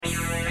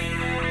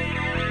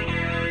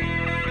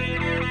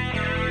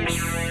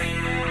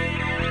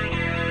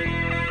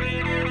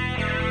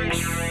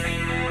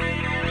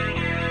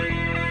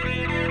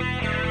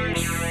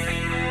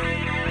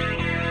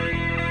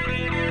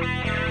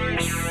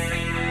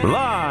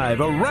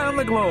Live around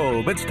the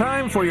globe, it's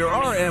time for your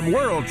RM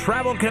World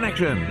Travel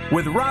Connection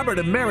with Robert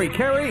and Mary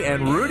Carey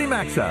and Rudy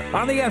Maxa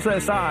on the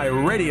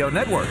SSI Radio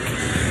Network.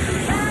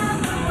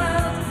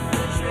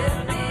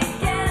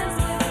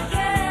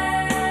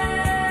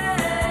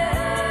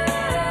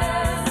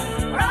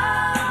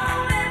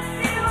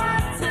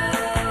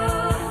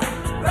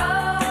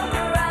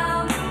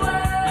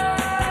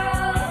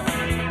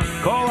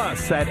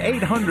 At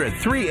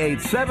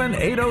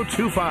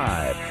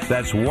 800-387-8025.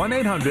 That's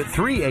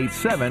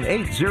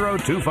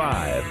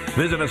 1-800-387-8025.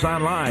 Visit us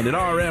online at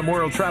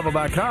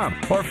rmworldtravel.com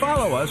or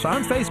follow us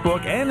on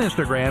Facebook and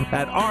Instagram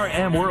at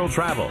RM World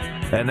Travel.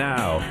 And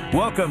now,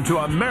 welcome to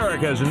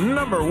America's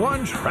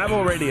 #1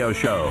 travel radio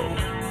show.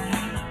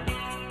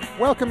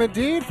 Welcome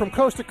indeed from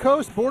coast to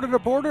coast, border to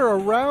border,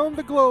 around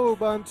the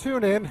globe on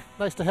TuneIn.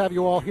 Nice to have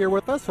you all here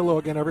with us. Hello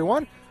again,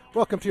 everyone.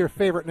 Welcome to your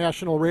favorite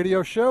national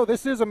radio show.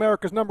 This is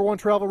America's #1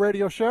 travel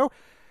radio show,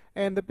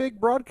 and the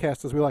big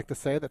broadcast, as we like to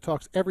say, that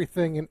talks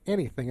everything and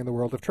anything in the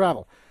world of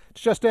travel.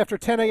 It's just after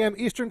 10 a.m.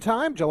 Eastern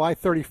Time, July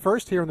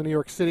 31st, here in the New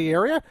York City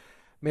area.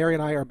 Mary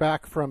and I are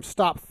back from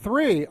Stop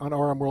 3 on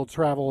RM World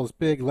Travel's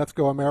big Let's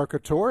Go America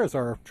tour, as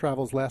our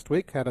travels last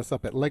week had us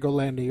up at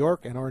Legoland, New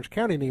York, and Orange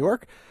County, New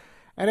York.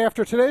 And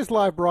after today's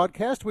live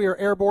broadcast, we are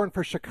airborne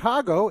for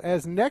Chicago,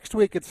 as next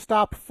week it's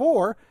Stop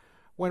 4,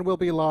 when we'll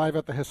be live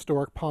at the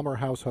historic Palmer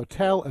House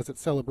Hotel as it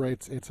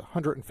celebrates its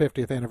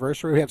 150th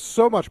anniversary. We have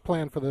so much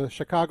planned for the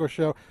Chicago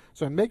show,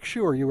 so make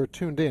sure you are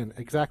tuned in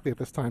exactly at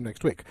this time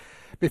next week.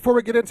 Before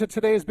we get into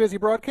today's busy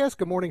broadcast,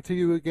 good morning to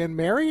you again,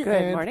 Mary.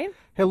 Good morning.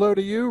 Hello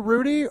to you,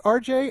 Rudy,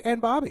 RJ,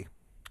 and Bobby.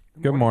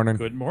 Good morning.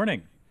 Good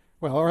morning.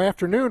 Well, our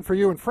afternoon for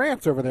you in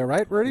France over there,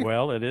 right, Rudy?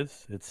 Well, it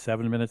is. It's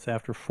 7 minutes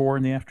after 4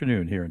 in the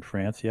afternoon here in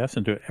France, yes,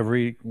 and to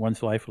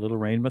everyone's life, a little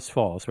rain must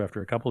fall. So after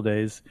a couple of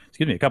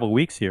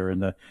weeks here in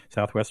the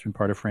southwestern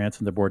part of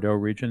France in the Bordeaux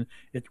region,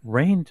 it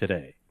rained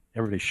today.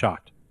 Everybody's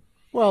shocked.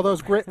 Well,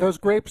 those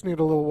grapes need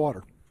a little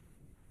water.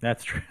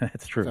 That's true.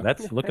 That's true.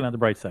 That's looking on the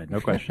bright side, no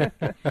question.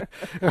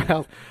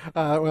 well,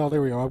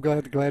 there we go. I'm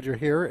glad you're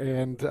here,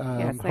 and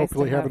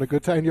hopefully nice having a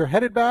good time. You're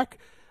headed back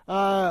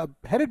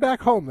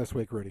home this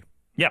week, Rudy.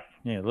 Yeah,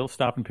 a little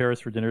stop in Paris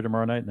for dinner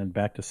tomorrow night, and then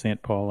back to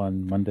St. Paul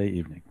on Monday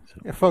evening. So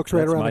yeah, folks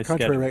right around the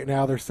country schedule right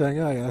now, they're saying,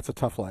 oh, yeah, that's a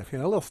tough life. A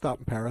little stop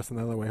in Paris and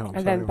then the way home.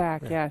 And then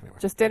back, yeah. Anyway.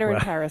 Just dinner in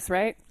Paris,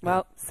 right?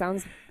 Well, it's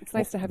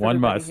nice to have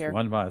everybody here.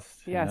 One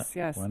must. Yes,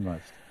 yes. One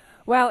must.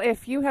 Well,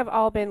 if you have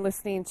all been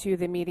listening to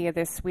the media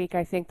this week,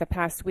 I think the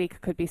past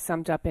week could be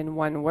summed up in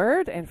one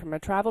word. And from a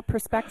travel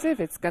perspective,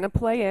 it's going to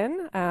play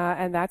in,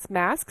 and that's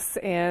masks.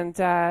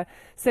 And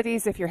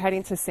cities, if you're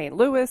heading to St.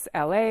 Louis,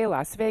 L.A.,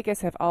 Las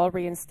Vegas, have all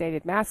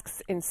reinstated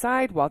masks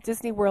inside. Walt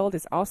Disney World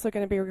is also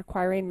going to be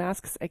requiring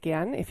masks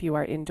again if you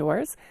are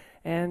indoors.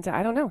 And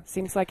I don't know.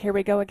 Seems like here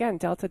we go again.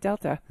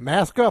 Delta.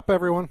 Mask up,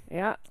 everyone.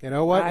 Yeah. You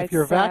know what? If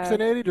you're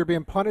vaccinated, you're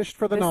being punished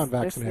for the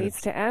non-vaccinated. This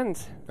needs to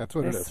end. That's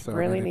what it is. So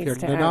really needs to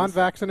end. If you're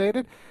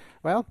non-vaccinated,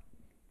 well,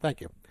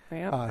 thank you.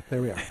 Yep.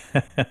 There we are.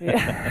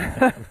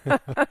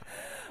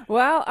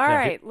 Well, all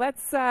right.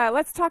 Let's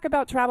talk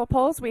about travel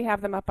polls. We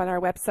have them up on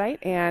our website,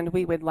 and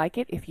we would like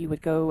it if you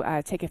would go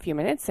take a few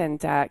minutes and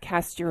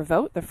cast your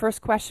vote. The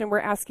first question we're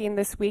asking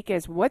this week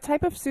is, what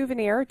type of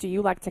souvenir do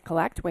you like to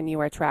collect when you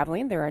are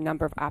traveling? There are a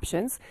number of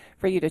options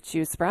for you to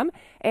choose from.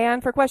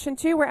 And for question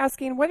 2, we're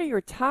asking, what are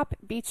your top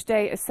beach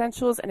day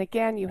essentials? And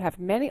again, you have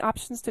many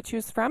options to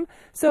choose from,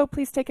 so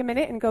please take a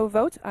minute and go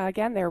vote.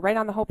 Again, they're right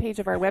on the homepage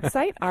of our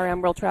website,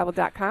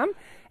 rmworldtravel.com.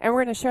 And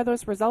we're going to share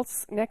those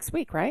results next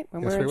week, right?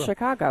 When we're in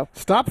Chicago.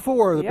 Stop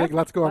 4, the big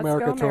Let's Go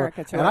America tour.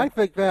 tour. And I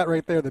think that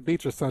right there, the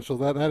beach essentials,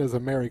 that is a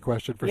Mary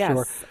question for sure.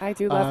 Yes, I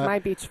do love my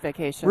beach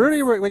vacation.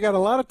 Rudy, we got a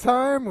lot of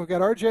time. We've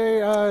got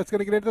RJ that's going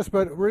to get into this,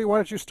 but Rudy, why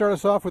don't you start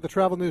us off with the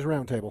Travel News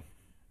Roundtable?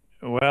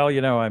 Well,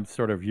 I'm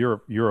sort of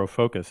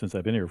Euro-focused since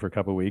I've been here for a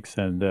couple of weeks,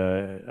 and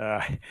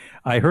I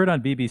heard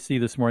on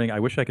BBC this morning, I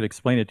wish I could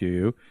explain it to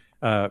you,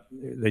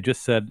 they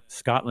just said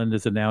Scotland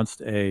has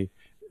announced a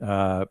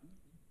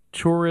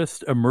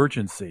tourist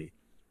emergency.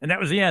 And that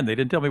was the end. They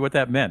didn't tell me what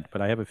that meant,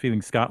 but I have a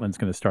feeling Scotland's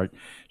going to start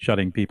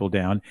shutting people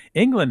down.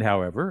 England,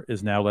 however,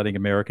 is now letting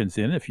Americans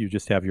in if you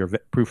just have your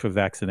proof of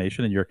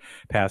vaccination and your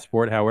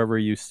passport. However,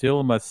 you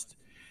still must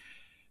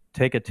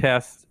take a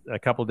test a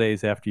couple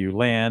days after you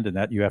land, and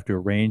that you have to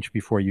arrange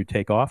before you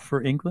take off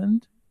for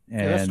England.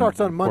 And that starts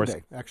on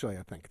Monday, actually,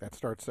 I think. That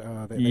starts...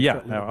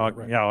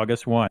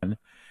 August 1.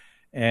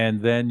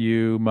 And then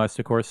you must,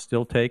 of course,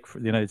 still take for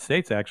the United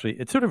States, actually.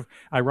 It's sort of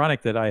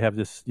ironic that I have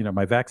this,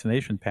 my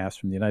vaccination pass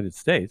from the United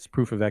States,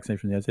 proof of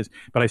vaccination from the United States,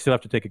 but I still have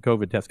to take a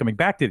COVID test coming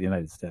back to the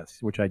United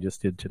States, which I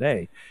just did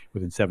today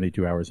within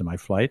 72 hours of my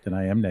flight, and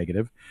I am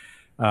negative.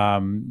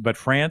 But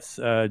France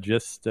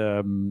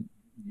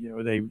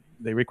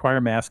they require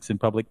masks in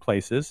public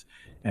places.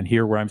 And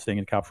here where I'm staying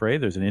in Cap Ferret,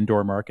 there's an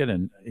indoor market,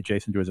 and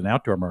adjacent to it is an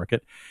outdoor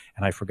market.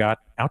 And I forgot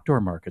outdoor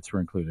markets were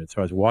included.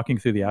 So I was walking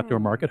through the outdoor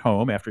market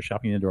home after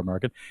shopping the indoor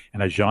market,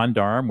 and a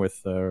gendarme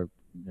with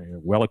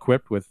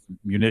well-equipped with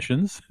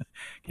munitions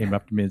came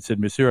up to me and said,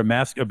 "Monsieur,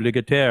 masque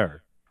obligataire."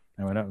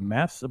 I went,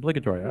 masks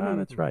obligatory.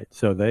 That's right.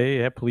 So they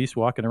have police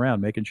walking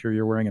around making sure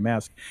you're wearing a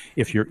mask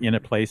if you're in a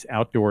place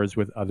outdoors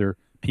with other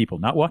people,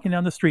 not walking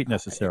down the street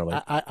necessarily.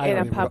 In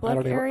a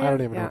public area? I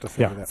don't even know what to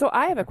say to that. So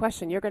I have a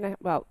question. We're going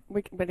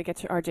to get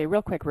to RJ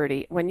real quick,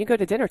 Rudy. When you go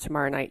to dinner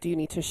tomorrow night, do you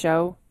need to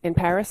show in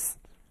Paris?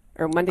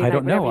 Or Monday night,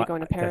 whenever you're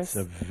going to Paris?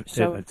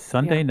 It's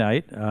Sunday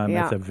night.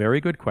 That's a very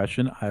good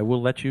question. I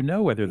will let you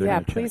know whether they're going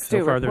to check. Please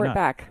do. So far, report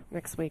back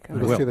next week.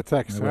 We'll see the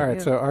text. All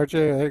right, so RJ,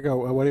 there you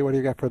go. What do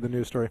you got for the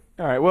news story?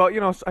 All right, well,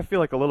 I feel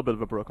like a little bit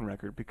of a broken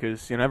record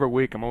because, every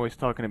week I'm always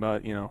talking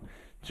about,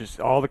 just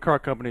all the car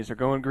companies are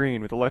going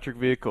green with electric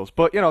vehicles.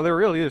 But, there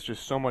really is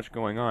just so much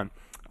going on.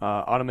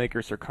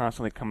 Automakers are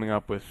constantly coming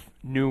up with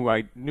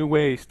new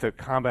ways to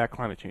combat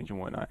climate change and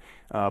whatnot.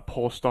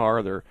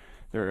 Polestar, their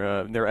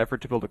effort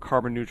to build a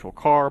carbon-neutral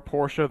car.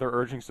 Porsche, they're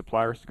urging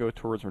suppliers to go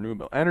towards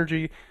renewable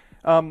energy.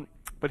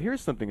 But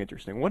here's something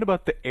interesting. What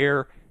about the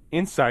air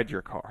inside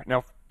your car?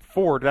 Now,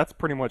 Ford, that's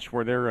pretty much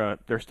where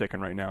they're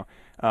sticking right now.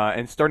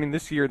 And starting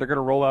this year, they're going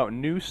to roll out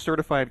new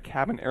certified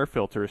cabin air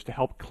filters to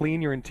help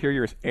clean your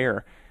interior's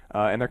air.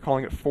 And they're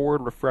calling it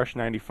Ford Refresh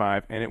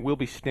 95, and it will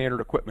be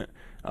standard equipment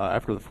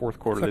after the fourth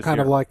quarter of this year. So kind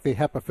of like the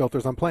HEPA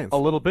filters on planes. A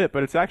little bit,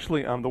 but it's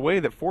actually the way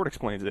that Ford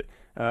explains it.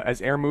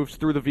 As air moves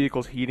through the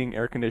vehicle's heating,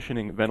 air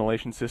conditioning,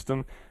 ventilation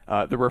system,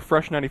 the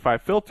Refresh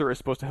 95 filter is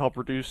supposed to help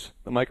reduce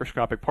the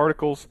microscopic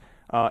particles,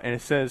 and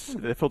it says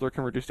the filter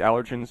can reduce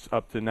allergens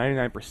up to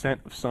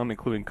 99% of some,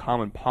 including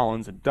common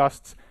pollens and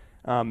dusts.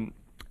 And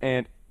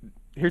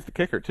here's the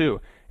kicker,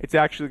 too. It's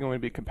actually going to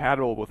be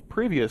compatible with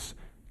previous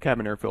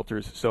cabin air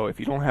filters. So if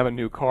you don't have a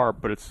new car,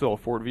 but it's still a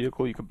Ford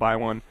vehicle, you could buy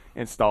one,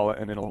 install it,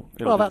 and it'll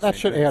that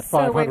should add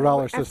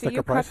 $500 to the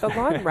sticker price. After you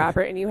cut the lawn,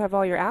 Robert, and you have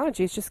all your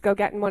allergies, just go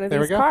get in one of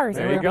these cars,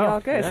 and it'll be all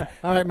good. Yeah.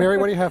 All right, Mary,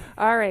 what do you have?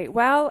 All right.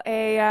 Well,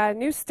 a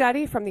new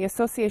study from the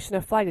Association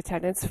of Flight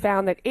Attendants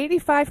found that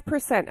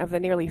 85% of the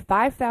nearly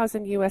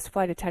 5,000 U.S.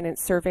 flight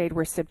attendants surveyed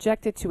were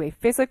subjected to a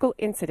physical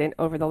incident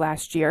over the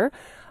last year.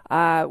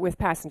 With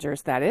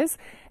passengers, that is.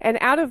 And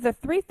out of the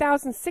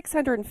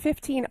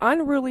 3,615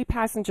 unruly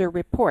passenger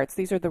reports,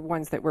 these are the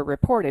ones that were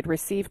reported,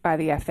 received by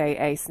the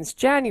FAA since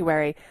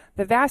January,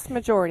 the vast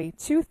majority,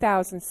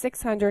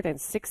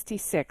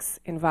 2,666,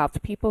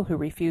 involved people who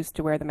refused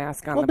to wear the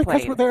mask on the plane.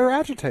 Because they're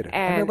agitated.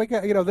 And we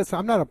get, this.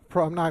 I'm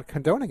not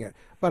condoning it,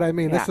 but I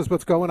mean, this is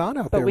what's going on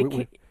out there.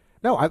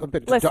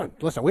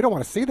 Listen, we don't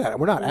want to see that.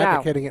 We're not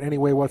advocating it in any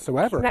way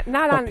whatsoever.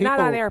 Not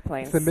on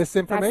airplanes. It's the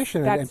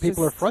misinformation, and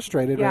people are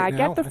frustrated right now.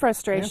 Yeah, I get the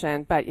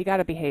frustration, but you got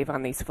to behave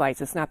on these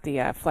flights. It's not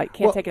the flight.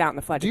 Can't take it out in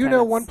the flight. Do you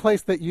know one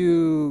place that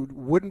you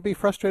wouldn't be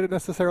frustrated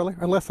necessarily?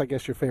 Unless, I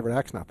guess, your favorite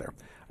act's not there.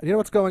 You know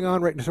what's going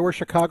on right now? So we're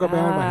Chicago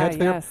bound. My head's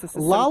there.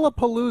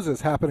 Lollapalooza is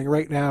happening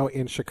right now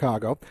in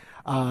Chicago.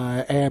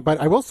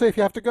 But I will say, if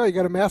you have to go, you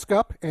got to mask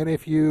up. And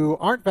if you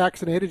aren't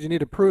vaccinated, you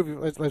need to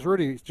prove, as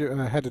Rudy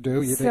had to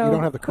do, you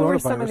don't have the coronavirus. Who are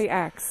some of the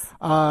acts?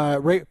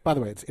 By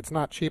the way, it's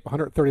not cheap.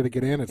 $130 to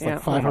get in. It's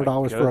like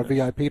 $500 for a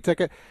VIP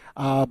ticket.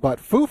 But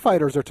Foo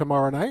Fighters are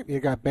tomorrow night. You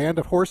got Band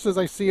of Horses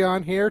I see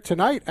on here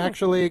tonight.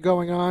 Actually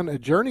going on.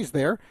 Journey's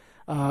there.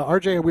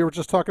 RJ, we were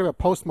just talking about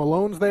Post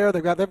Malone's there.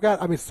 They've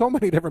got so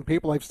many different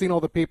people. I've seen all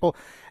the people,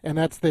 and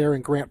that's there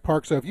in Grant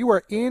Park. So if you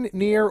are in,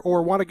 near,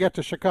 or want to get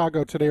to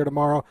Chicago today or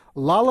tomorrow,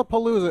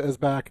 Lollapalooza is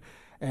back,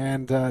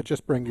 and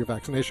just bring your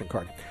vaccination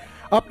card.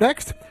 Up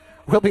next,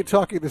 we'll be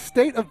talking the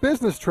state of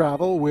business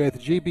travel with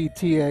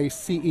GBTA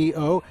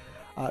CEO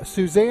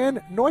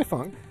Suzanne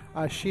Neufung.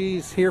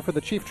 She's here for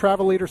the Chief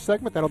Travel Leader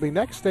segment. That'll be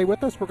next. Stay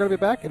with us. We're going to be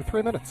back in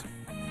 3 minutes.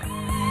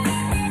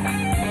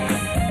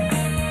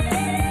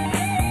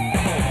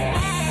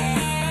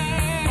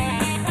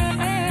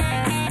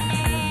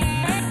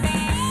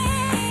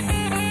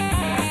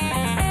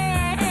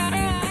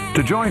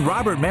 To join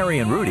Robert, Mary,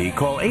 and Rudy,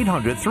 call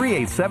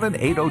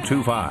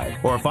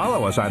 800-387-8025 or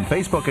follow us on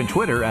Facebook and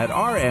Twitter at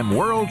RM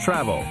World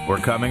Travel. We're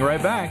coming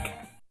right back.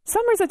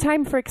 Summer's a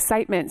time for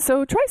excitement,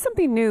 so try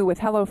something new with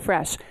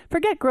HelloFresh.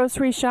 Forget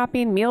grocery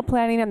shopping, meal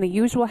planning, and the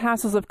usual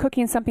hassles of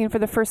cooking something for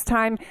the first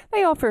time.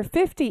 They offer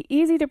 50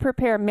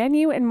 easy-to-prepare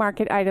menu and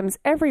market items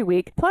every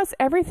week, plus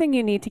everything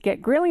you need to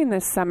get grilling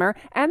this summer,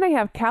 and they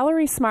have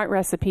calorie-smart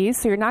recipes,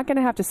 so you're not going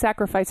to have to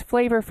sacrifice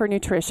flavor for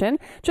nutrition.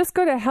 Just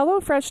go to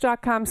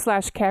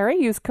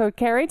HelloFresh.com/Carrie. Use code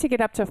Carrie to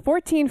get up to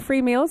 14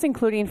 free meals,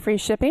 including free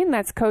shipping.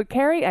 That's code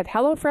Carrie at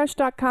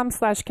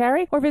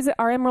HelloFresh.com/Carrie, or visit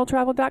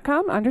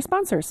RMWorldTravel.com under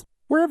sponsors.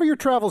 Wherever your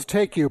travels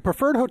take you,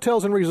 Preferred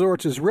Hotels and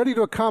Resorts is ready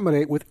to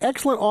accommodate with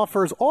excellent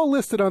offers, all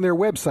listed on their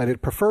website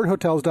at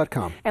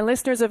preferredhotels.com. And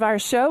listeners of our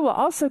show will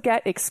also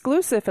get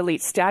exclusive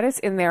elite status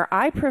in their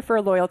I Prefer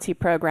loyalty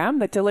program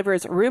that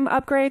delivers room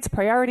upgrades,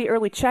 priority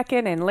early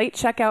check-in, and late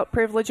checkout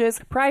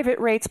privileges, private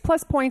rates,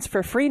 plus points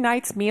for free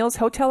nights, meals,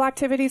 hotel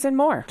activities, and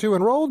more. To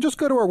enroll, just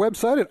go to our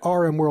website at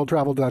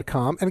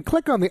rmworldtravel.com and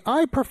click on the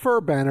I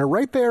Prefer banner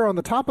right there on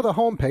the top of the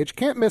homepage.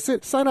 Can't miss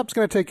it. Sign up's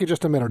going to take you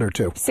just a minute or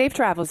two. Safe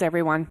travels,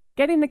 everyone.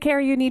 Getting the care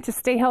you need to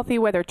stay healthy,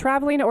 whether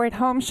traveling or at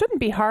home, shouldn't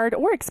be hard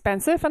or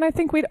expensive, and I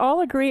think we'd all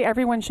agree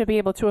everyone should be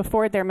able to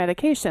afford their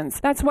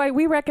medications. That's why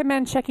we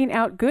recommend checking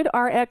out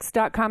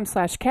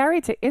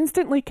goodrx.com/carry to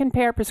instantly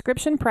compare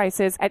prescription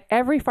prices at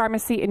every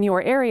pharmacy in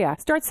your area.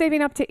 Start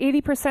saving up to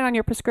 80% on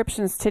your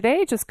prescriptions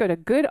today. Just go to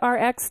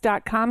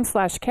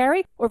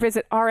goodrx.com/carry or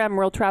visit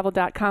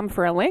rmworldtravel.com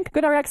for a link.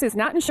 GoodRx is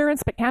not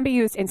insurance but can be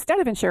used instead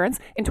of insurance.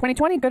 In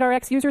 2020,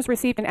 GoodRx users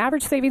received an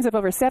average savings of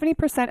over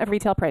 70% of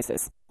retail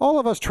prices. All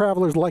of us travelers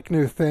like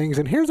new things,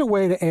 and here's a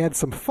way to add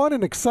some fun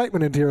and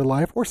excitement into your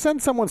life or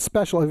send someone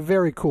special a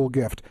very cool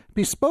gift.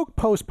 Bespoke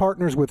Post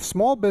partners with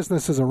small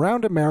businesses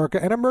around America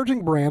and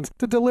emerging brands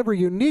to deliver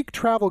unique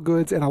travel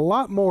goods and a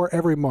lot more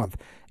every month.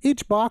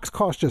 Each box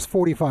costs just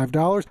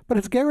 $45, but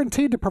it's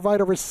guaranteed to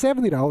provide over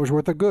 $70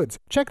 worth of goods.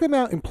 Check them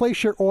out and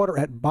place your order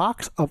at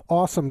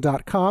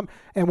boxofawesome.com,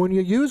 and when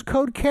you use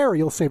code CARRY,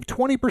 you'll save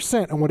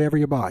 20% on whatever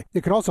you buy.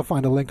 You can also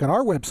find a link on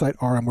our website,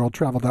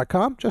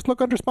 rmworldtravel.com. Just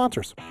look under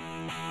sponsors.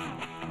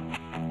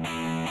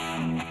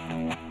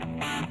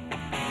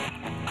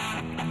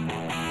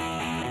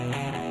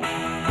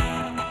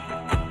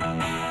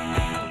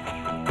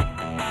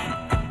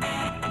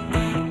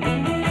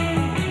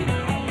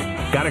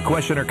 Got a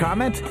question or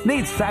comment?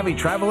 Need savvy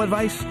travel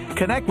advice?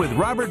 Connect with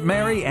Robert,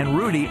 Mary, and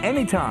Rudy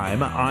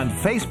anytime on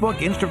Facebook,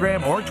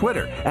 Instagram, or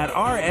Twitter at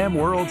RM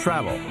World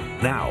Travel.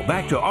 Now,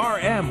 back to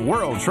RM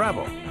World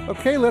Travel.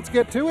 Okay, let's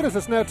get to it, as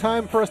it's now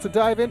time for us to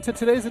dive into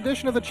today's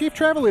edition of the Chief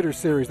Travel Leaders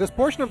Series. This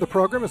portion of the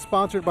program is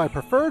sponsored by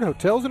Preferred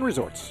Hotels and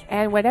Resorts.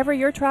 And whatever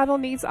your travel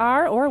needs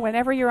are, or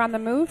whenever you're on the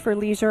move for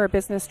leisure or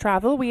business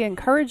travel, we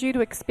encourage you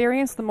to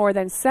experience the more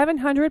than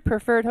 700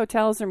 Preferred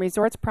Hotels and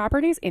Resorts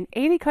properties in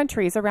 80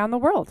 countries around the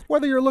world.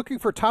 Whether you're looking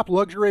for top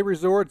luxury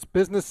resorts,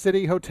 business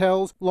city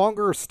hotels,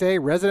 longer stay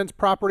residence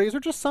properties, or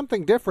just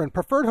something different,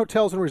 Preferred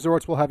Hotels and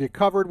Resorts will have you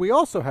covered. We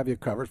also have you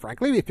covered,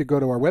 frankly, if you go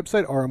to our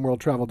website,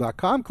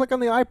 rmworldtravel.com, click on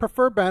the I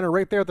Prefer banner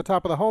right there at the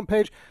top of the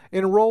homepage,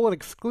 enroll in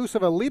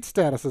exclusive elite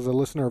status as a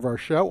listener of our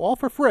show, all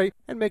for free,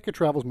 and make your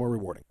travels more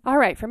rewarding. All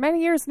right, for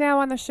many years now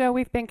on the show,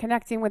 we've been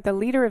connecting with the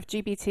leader of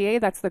GBTA,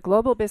 that's the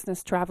Global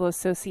Business Travel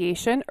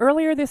Association.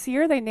 Earlier this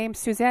year, they named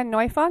Suzanne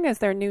Neufang as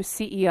their new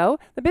CEO.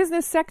 The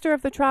business sector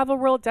of the travel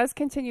world does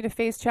continue to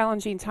face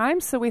challenging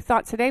times, so we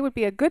thought today would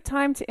be a good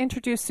time to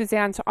introduce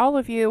Suzanne to all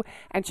of you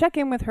and check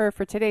in with her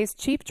for today's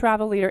Chief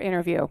Travel Leader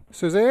interview.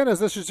 Suzanne,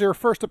 as this is your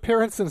first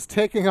appearance since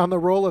taking on the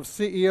role of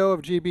CEO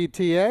of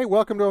GBTA,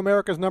 welcome to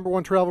America's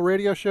 #1 travel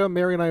radio show.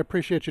 Mary and I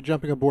appreciate you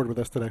jumping aboard with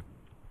us today.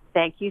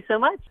 Thank you so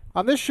much.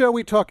 On this show,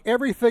 we talk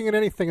everything and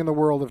anything in the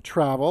world of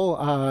travel.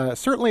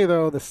 Certainly,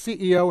 though, the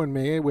CEO in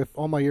me, with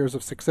all my years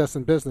of success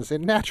in business, it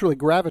naturally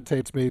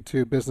gravitates me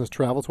to business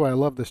travel. That's why I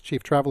love this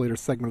Chief Travel Leader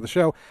segment of the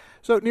show.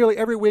 So nearly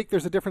every week,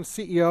 there's a different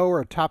CEO or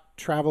a top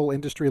travel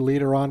industry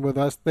leader on with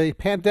us. The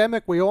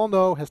pandemic, we all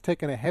know, has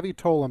taken a heavy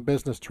toll on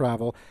business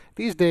travel.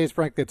 These days,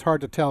 frankly, it's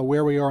hard to tell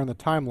where we are in the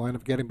timeline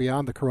of getting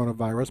beyond the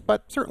coronavirus,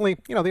 but certainly,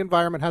 the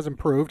environment has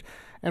improved,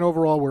 and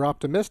overall, we're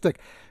optimistic.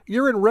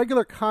 You're in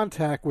regular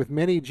contact with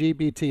many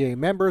GBTA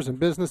members and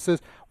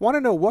businesses. Want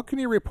to know, what can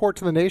you report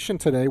to the nation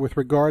today with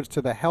regards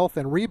to the health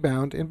and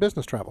rebound in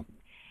business travel?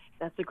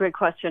 That's a great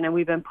question, and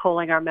we've been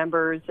polling our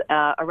members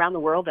around the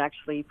world,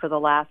 actually, for the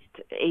last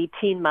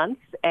 18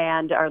 months,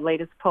 and our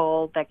latest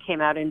poll that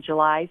came out in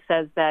July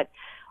says that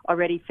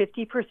already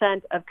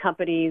 50% of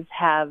companies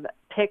have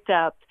picked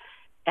up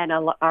and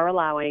are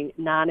allowing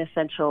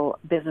non-essential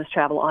business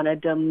travel on a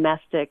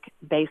domestic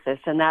basis,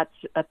 and that's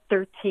a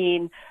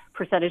 13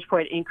 percentage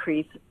point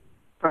increase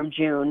from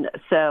June.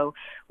 So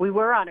we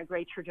were on a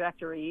great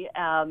trajectory.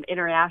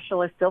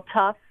 International is still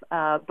tough,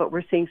 but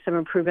we're seeing some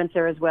improvements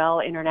there as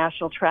well.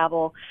 International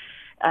travel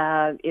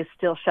is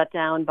still shut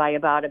down by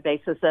about a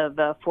basis of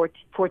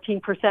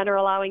 14% are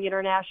allowing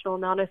international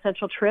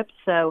non-essential trips.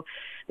 So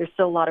there's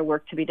still a lot of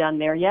work to be done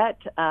there yet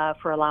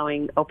for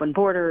allowing open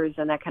borders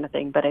and that kind of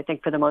thing. But I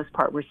think for the most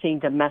part, we're seeing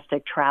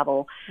domestic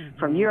travel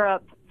from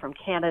Europe, from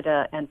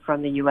Canada, and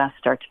from the U.S.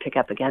 start to pick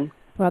up again.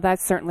 Well,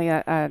 that's certainly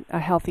a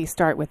healthy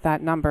start with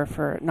that number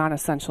for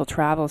non-essential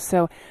travel.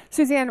 So,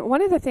 Suzanne,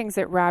 one of the things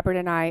that Robert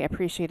and I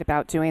appreciate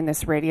about doing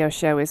this radio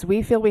show is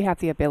we feel we have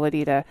the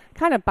ability to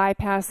kind of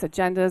bypass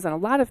agendas and a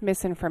lot of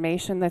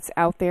misinformation that's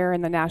out there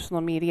in the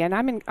national media, and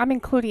I'm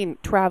including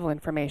travel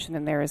information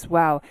in there as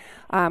well.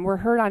 We're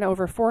heard on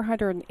over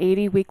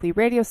 480 weekly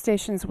radio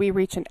stations. We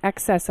reach in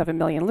excess of 1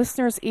 million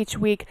listeners each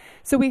week.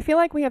 So we feel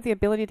like we have the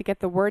ability to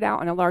get the word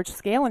out on a large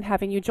scale, and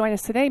having you join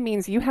us today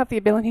means you have the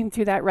ability to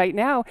do that right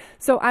now.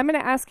 So I'm going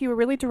to ask you a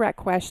really direct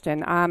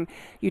question.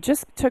 You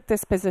just took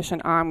this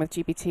position on with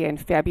GBTA in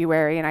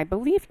February, and I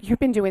believe you've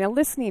been doing a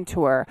listening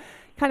tour,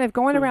 kind of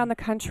going around the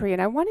country,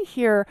 and I want to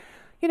hear,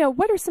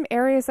 what are some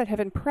areas that have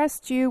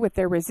impressed you with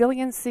their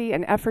resiliency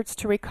and efforts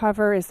to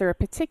recover? Is there a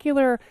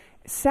particular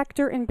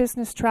sector in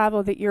business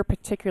travel that you're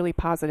particularly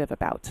positive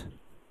about?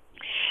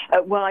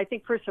 Well, I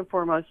think first and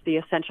foremost, the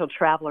essential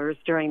travelers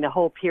during the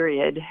whole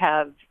period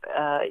have,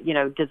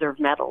 deserved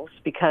medals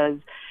because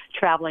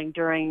traveling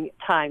during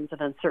times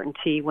of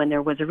uncertainty when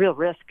there was a real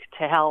risk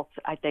to health,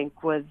 I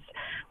think was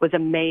a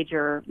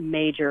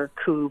major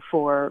coup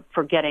for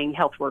getting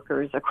health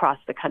workers across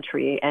the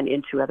country and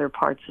into other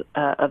parts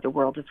of the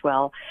world as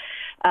well.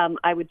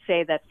 I would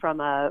say that from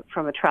a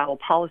travel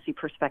policy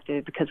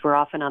perspective, because we're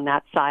often on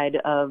that side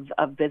of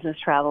business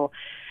travel,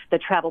 the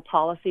travel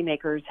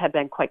policymakers have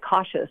been quite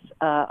cautious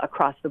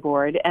across the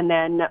board. And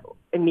then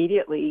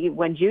immediately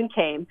when June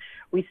came,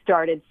 we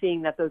started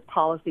seeing that those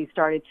policies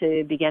started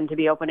to begin to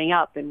be opening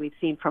up. And we've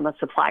seen from a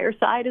supplier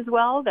side as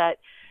well that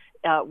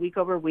week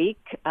over week,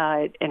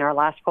 in our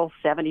last poll,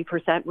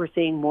 70%, we're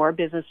seeing more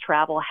business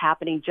travel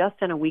happening just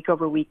on a week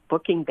over week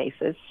booking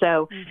basis.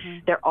 So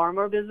there are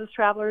more business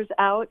travelers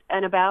out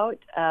and about.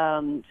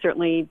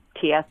 Certainly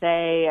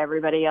TSA,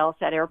 everybody else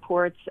at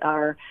airports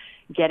are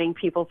getting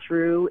people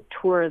through.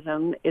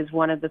 Tourism is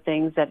one of the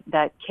things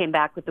that came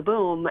back with the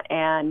boom.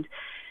 And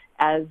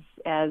as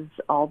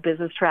all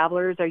business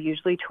travelers are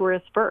usually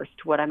tourists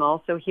first, what I'm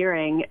also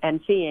hearing and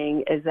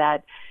seeing is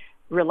that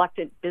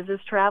reluctant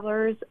business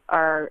travelers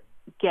are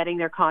getting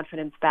their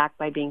confidence back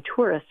by being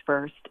tourists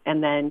first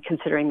and then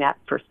considering that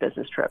first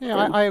business trip. Yeah,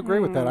 I agree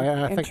with that.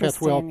 I think that's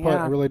well put.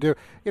 Yeah. I really do.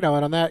 And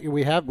on that,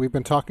 we've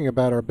been talking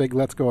about our big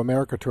Let's Go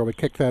America tour. We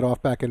kicked that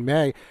off back in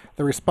May.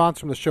 The response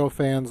from the show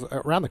fans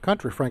around the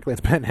country, frankly,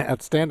 it's been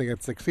outstanding.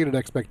 It's exceeded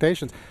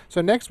expectations.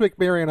 So next week,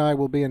 Mary and I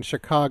will be in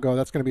Chicago.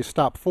 That's going to be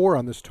stop 4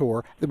 on this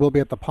tour. We'll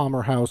be at the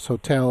Palmer House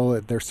Hotel.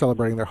 They're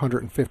celebrating their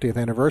 150th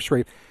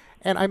anniversary.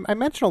 And I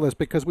mention all this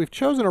because we've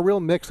chosen a real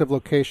mix of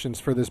locations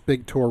for this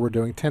big tour we're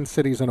doing, 10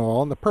 cities in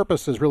all, and the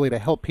purpose is really to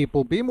help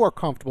people be more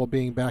comfortable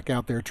being back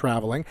out there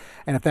traveling.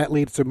 And if that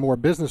leads to more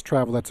business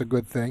travel, that's a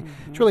good thing.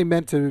 It's really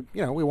meant to,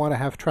 we want to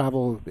have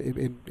travel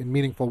in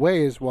meaningful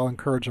ways while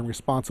encouraging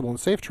responsible and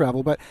safe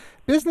travel. But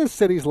business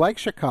cities like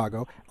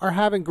Chicago are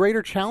having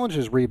greater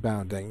challenges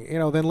rebounding,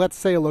 than, let's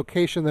say, a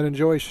location that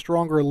enjoys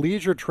stronger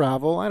leisure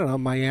travel, I don't know,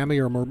 Miami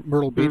or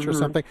Myrtle Beach or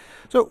something.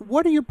 So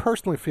what do you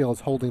personally feel is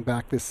holding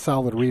back this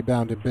solid rebound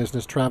in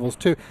business travels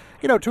to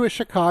a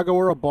Chicago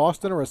or a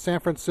Boston or a San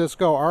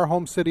Francisco, our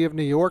home city of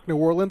New York, New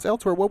Orleans,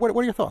 elsewhere? What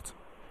are your thoughts?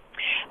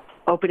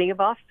 Opening of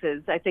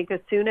offices. I think as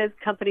soon as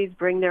companies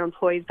bring their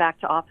employees back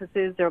to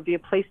offices, there will be a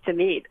place to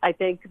meet. I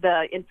think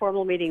the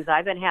informal meetings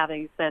I've been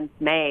having since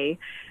May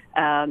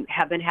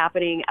have been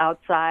happening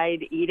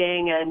outside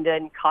eating and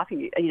in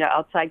coffee,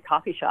 outside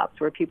coffee shops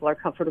where people are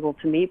comfortable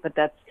to meet, but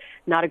that's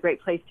not a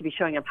great place to be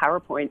showing a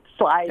PowerPoint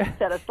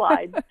set of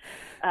slides.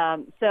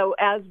 So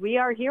as we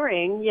are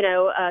hearing,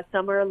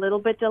 some are a little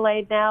bit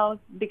delayed now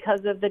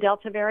because of the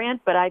Delta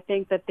variant, but I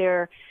think that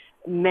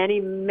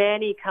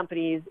many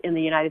companies in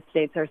the United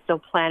States are still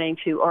planning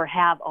to or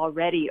have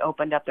already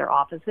opened up their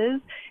offices,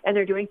 and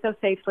they're doing so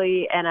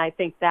safely. And I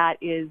think that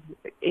is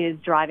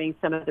driving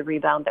some of the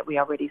rebound that we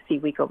already see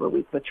week over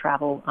week with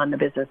travel on the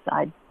business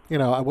side.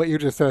 What you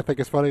just said, I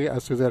think is funny,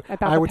 Suzanne.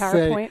 About I would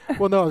PowerPoint? say, I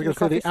was going to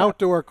say the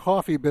outdoor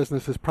coffee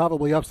business is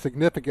probably up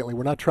significantly.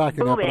 We're not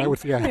tracking that, but I would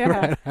say,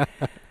 yeah. Right.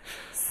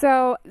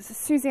 So,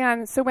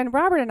 Suzanne, when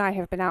Robert and I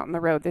have been out on the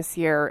road this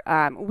year,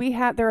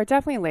 there are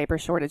definitely labor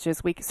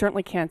shortages. We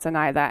certainly can't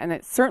deny that, and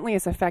it certainly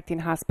is affecting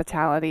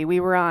hospitality. We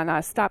were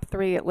on stop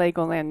 3 at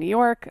Legoland, New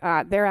York.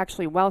 They're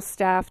actually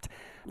well-staffed.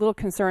 A little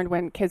concerned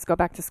when kids go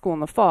back to school in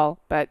the fall,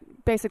 but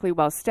basically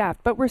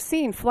well-staffed. But we're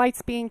seeing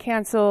flights being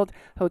canceled.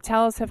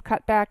 Hotels have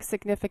cut back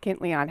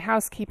significantly on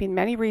housekeeping.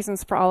 Many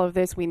reasons for all of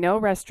this. We know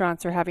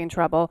restaurants are having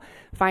trouble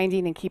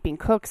finding and keeping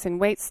cooks and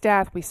wait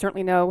staff. We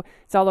certainly know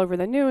it's all over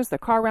the news. The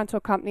car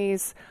rental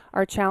companies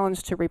are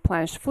challenged to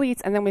replenish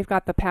fleets. And then we've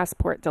got the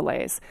passport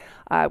delays,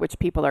 which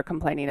people are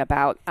complaining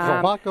about. There's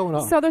a lot going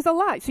on. So there's a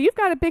lot. So you've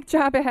got a big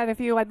job ahead of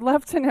you. I'd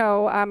love to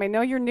know. I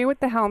know you're new at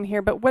the helm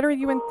here, but what are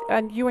you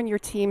and your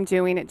team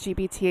doing at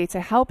GBTA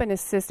to help and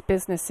assist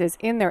businesses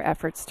in their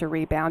efforts to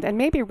rebound and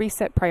maybe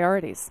reset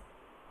priorities?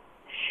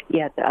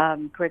 Yeah,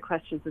 great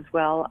questions as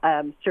well.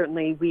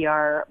 Certainly, we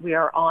are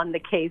on the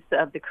case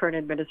of the current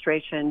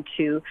administration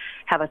to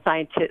have a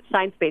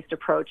science-based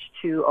approach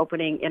to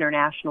opening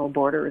international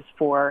borders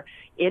for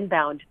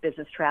inbound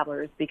business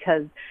travelers,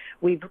 because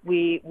we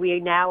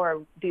now are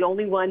the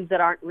only ones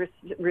that aren't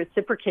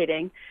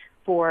reciprocating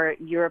for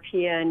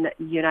European,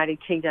 United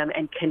Kingdom,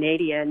 and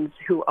Canadians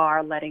who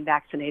are letting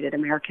vaccinated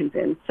Americans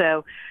in.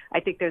 So I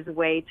think there's a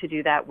way to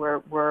do that.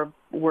 We're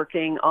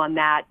working on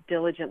that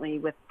diligently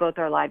with both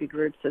our lobby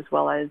groups as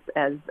well as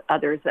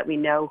others that we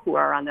know who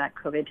are on that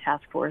COVID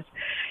task force.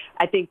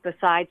 I think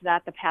besides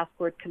that, the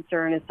passport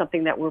concern is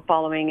something that we're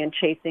following and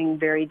chasing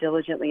very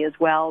diligently as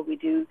well. We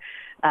do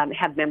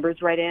have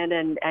members write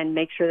in and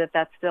make sure that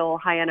that's still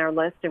high on our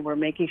list, and we're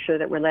making sure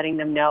that we're letting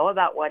them know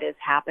about what is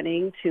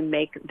happening to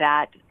make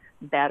that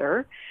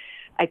better.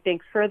 I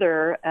think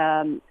further,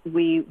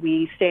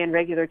 we stay in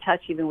regular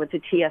touch even with the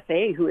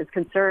TSA, who is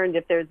concerned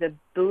if there's a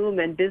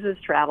boom in business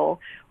travel,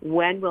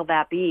 when will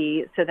that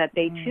be, so that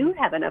they too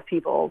have enough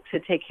people to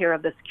take care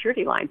of the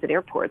security lines at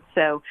airports.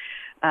 So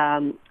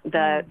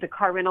the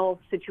car rental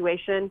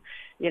situation,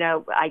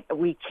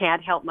 we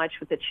can't help much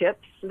with the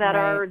chips that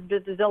are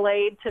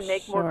delayed to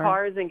make more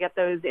cars and get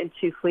those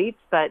into fleets,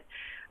 but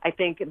I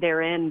think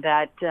therein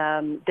that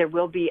there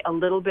will be a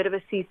little bit of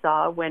a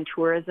seesaw when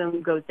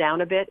tourism goes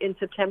down a bit in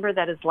September.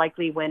 That is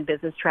likely when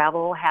business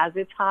travel has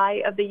its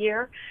high of the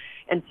year.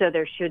 And so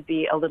there should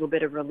be a little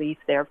bit of relief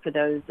there for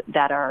those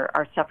that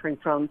are suffering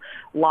from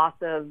loss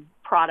of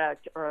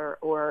product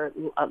or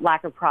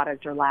lack of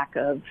product or lack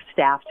of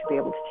staff to be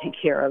able to take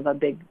care of a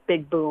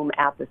big boom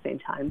at the same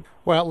time.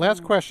 Well,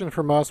 last question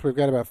from us. We've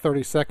got about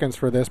 30 seconds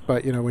for this,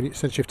 but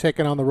since you've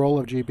taken on the role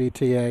of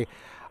GBTA,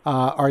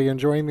 are you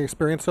enjoying the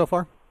experience so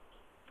far?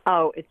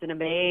 Oh, it's an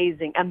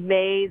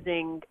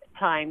amazing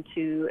time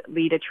to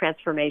lead a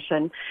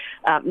transformation,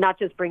 not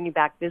just bringing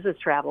back business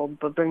travel,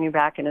 but bringing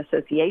back an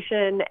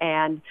association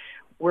and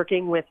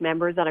working with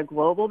members on a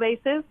global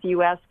basis,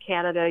 U.S.,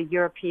 Canada,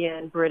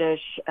 European,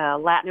 British,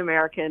 Latin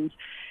Americans,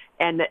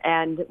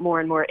 and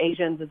more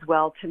Asians as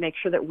well, to make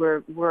sure that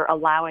we're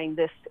allowing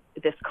this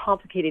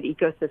complicated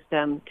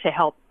ecosystem to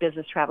help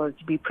business travelers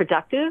to be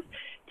productive,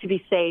 to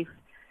be safe,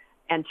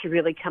 and to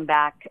really come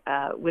back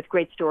with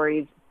great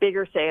stories,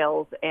 bigger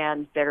sales,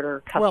 and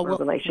better customer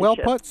relationships. Well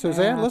put,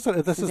 Suzanne. Yeah.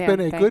 Listen, this has been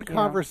a good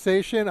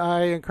conversation.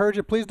 I encourage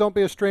you, please don't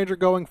be a stranger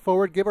going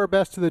forward. Give our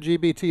best to the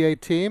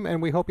GBTA team,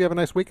 and we hope you have a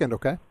nice weekend,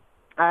 okay?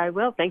 I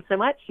will. Thanks so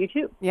much. You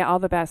too. Yeah, all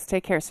the best.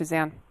 Take care,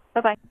 Suzanne.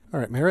 Bye-bye. All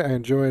right, Mary, I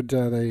enjoyed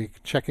the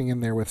checking in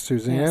there with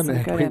Suzanne,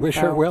 and we wish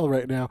her well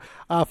right now.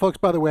 Folks,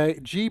 by the way,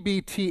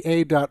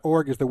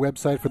 gbta.org is the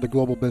website for the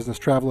Global Business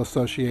Travel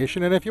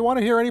Association, and if you want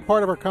to hear any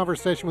part of our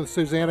conversation with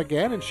Suzanne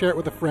again and share it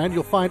with a friend,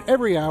 you'll find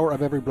every hour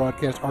of every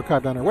broadcast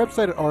archived on our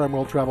website at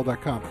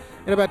rmworldtravel.com.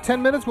 In about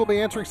 10 minutes, we'll be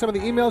answering some of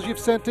the emails you've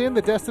sent in.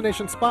 The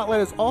Destination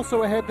Spotlight is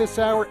also ahead this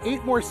hour.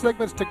 8 more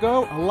segments to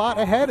go, a lot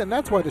ahead, and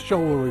that's why the show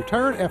will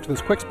return after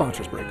this quick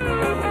sponsors break.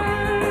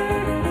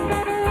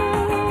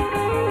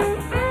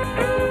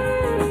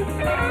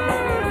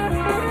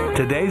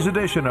 Today's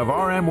edition of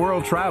RM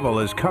World Travel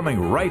is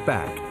coming right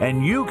back,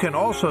 and you can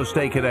also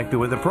stay connected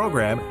with the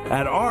program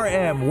at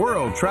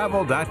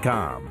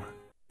rmworldtravel.com.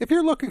 If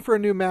you're looking for a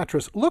new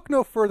mattress, look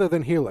no further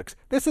than Helix.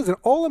 This is an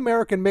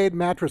all-American-made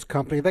mattress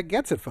company that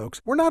gets it,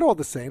 folks. We're not all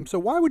the same, so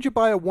why would you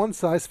buy a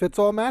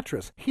one-size-fits-all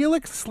mattress?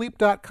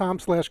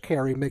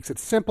 HelixSleep.com/carry makes it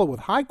simple with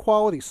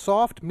high-quality,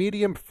 soft,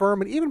 medium,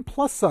 firm, and even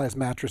plus-size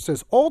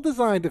mattresses, all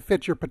designed to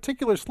fit your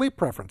particular sleep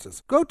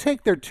preferences. Go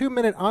take their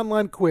 2-minute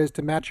online quiz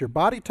to match your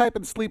body type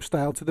and sleep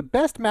style to the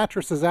best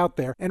mattresses out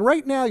there, and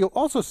right now you'll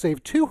also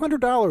save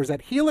 $200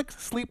 at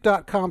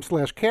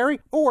HelixSleep.com/carry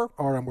or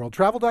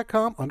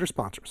rmworldtravel.com under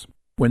sponsors.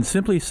 When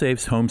Simply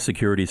Safe's Home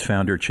Security's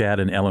founder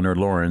Chad and Eleanor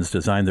Lawrence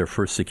designed their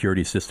first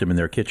security system in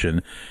their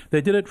kitchen, they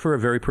did it for a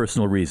very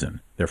personal reason.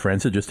 Their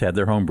friends had just had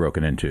their home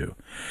broken into.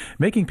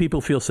 Making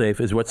people feel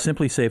safe is what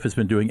Simply Safe has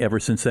been doing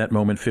ever since that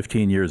moment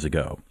 15 years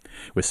ago.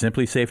 With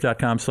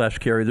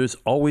simplysafe.com/carry, there's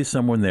always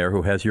someone there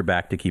who has your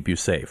back to keep you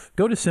safe.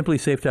 Go to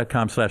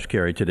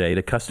simplysafe.com/carry today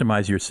to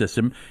customize your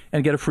system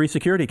and get a free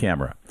security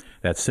camera.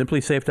 That's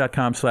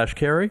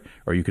simplysafe.com/carry,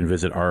 or you can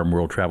visit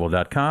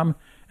rmworldtravel.com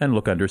and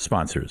look under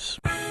sponsors.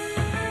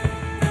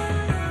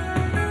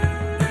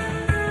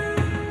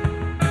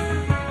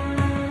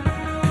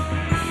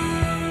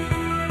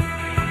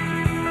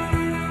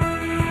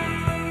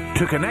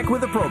 To connect with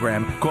the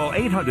program, call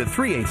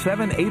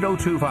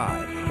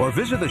 800-387-8025 or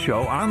visit the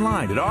show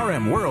online at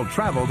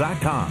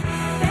rmworldtravel.com.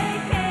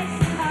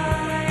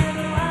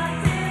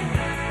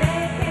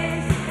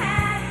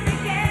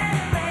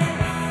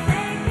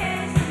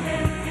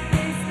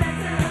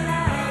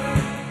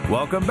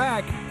 Welcome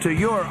back to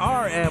your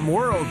RM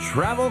World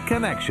Travel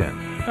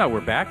Connection. Now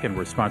we're back, and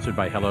we're sponsored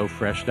by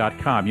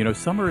HelloFresh.com. You know,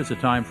 summer is a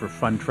time for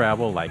fun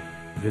travel like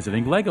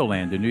visiting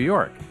Legoland in New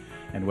York.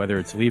 And whether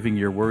it's leaving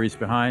your worries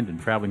behind and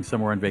traveling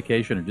somewhere on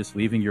vacation or just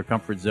leaving your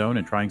comfort zone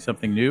and trying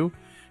something new,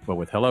 well,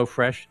 with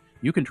HelloFresh,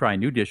 you can try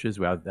new dishes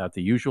without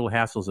the usual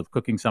hassles of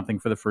cooking something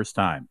for the first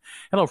time.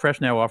 HelloFresh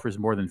now offers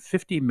more than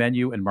 50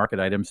 menu and market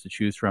items to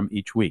choose from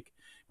each week,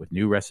 with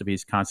new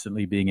recipes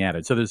constantly being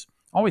added. So there's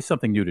always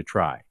something new to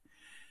try.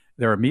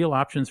 There are meal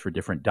options for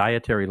different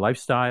dietary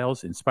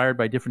lifestyles, inspired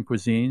by different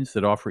cuisines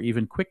that offer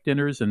even quick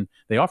dinners, and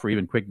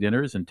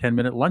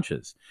 10-minute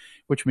lunches,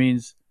 which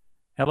means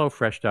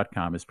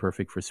HelloFresh.com is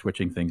perfect for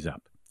switching things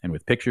up. And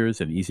with pictures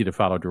and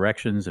easy-to-follow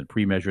directions and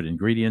pre-measured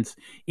ingredients,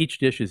 each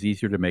dish is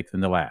easier to make than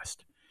the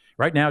last.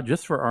 Right now,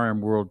 just for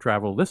RM World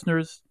Travel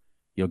listeners,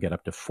 you'll get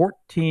up to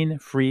 14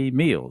 free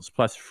meals,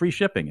 plus free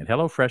shipping at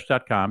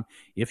HelloFresh.com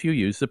if you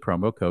use the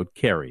promo code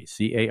CARRY,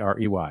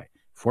 C-A-R-E-Y.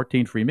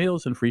 14 free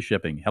meals and free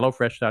shipping.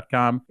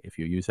 HelloFresh.com if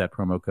you use that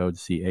promo code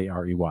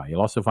CAREY.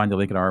 You'll also find the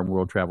link at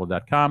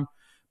rmworldtravel.com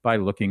by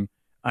looking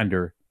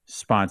under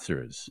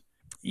sponsors.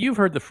 You've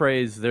heard the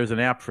phrase, there's an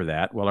app for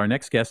that. Well, our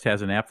next guest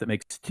has an app that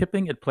makes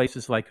tipping at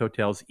places like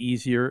hotels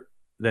easier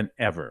than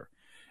ever.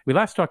 We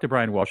last talked to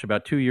Brian Walsh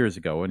about 2 years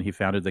ago, and he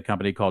founded the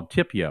company called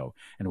Tipyo,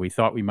 and we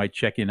thought we might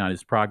check in on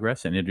his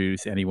progress and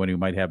introduce anyone who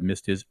might have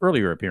missed his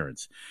earlier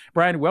appearance.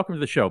 Brian, welcome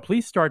to the show.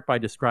 Please start by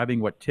describing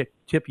what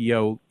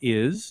Tipyo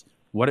is,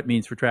 what it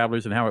means for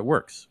travelers, and how it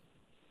works.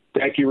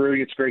 Thank you,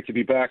 Rudy. It's great to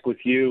be back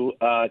with you.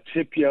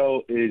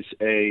 Tipyo is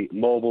a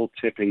mobile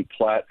tipping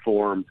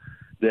platform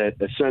that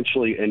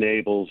essentially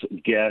enables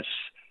guests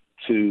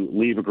to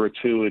leave a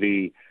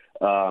gratuity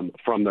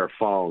from their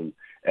phone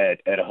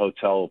at a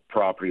hotel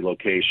property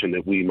location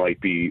that we might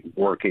be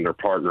working or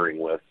partnering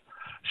with.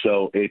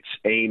 So it's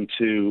aimed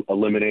to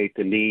eliminate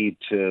the need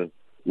to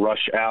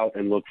rush out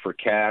and look for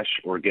cash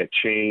or get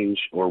change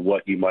or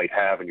what you might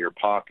have in your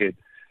pocket,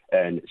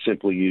 and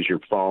simply use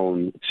your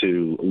phone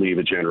to leave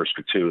a generous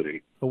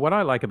gratuity. But what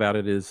I like about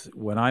it is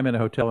when I'm in a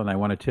hotel and I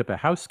want to tip a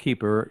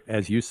housekeeper,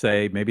 as you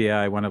say, maybe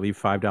I want to leave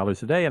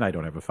 $5 a day and I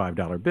don't have a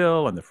 $5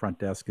 bill and the front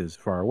desk is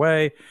far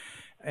away.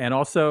 And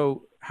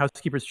also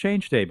housekeepers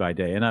change day by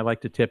day, and I like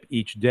to tip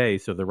each day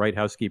so the right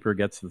housekeeper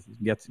gets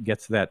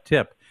that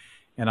tip.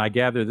 And I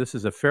gather this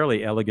is a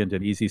fairly elegant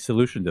and easy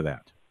solution to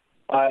that.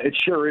 It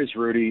sure is,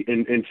 Rudy.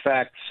 In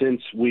fact,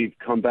 since we've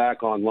come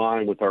back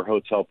online with our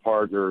hotel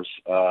partners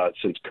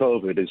since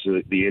COVID, as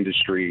the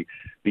industry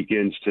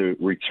begins to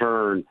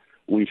return,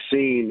 we've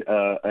seen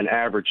an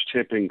average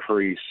tip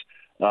increase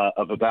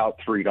of about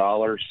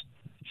 $3.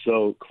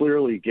 So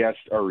clearly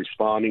guests are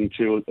responding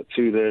to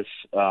this.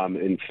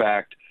 In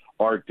fact,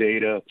 our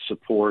data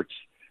supports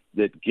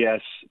that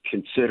guests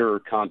consider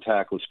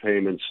contactless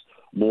payments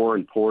more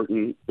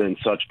important than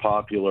such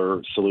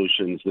popular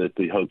solutions that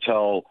the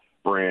hotel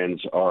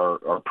brands are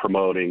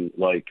promoting,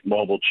 like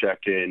mobile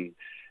check-in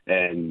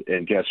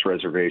and guest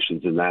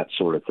reservations and that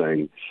sort of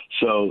thing.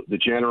 So the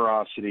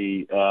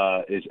generosity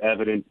is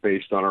evident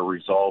based on our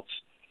results,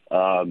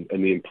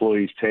 and the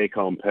employees'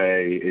 take-home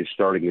pay is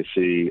starting to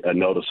see a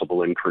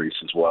noticeable increase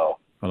as well.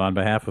 Well, on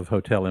behalf of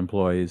hotel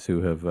employees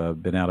who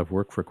have been out of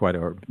work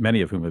or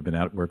many of whom have been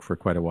out of work for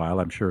quite a while,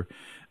 I'm sure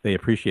they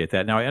appreciate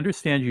that. Now, I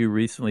understand you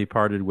recently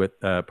partnered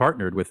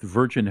with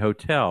Virgin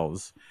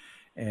Hotels,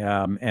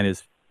 and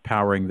is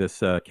powering this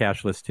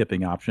cashless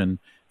tipping option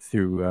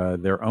through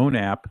their own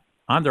app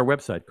on their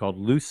website called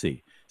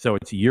Lucy. So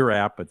it's your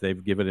app, but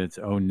they've given it its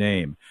own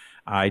name.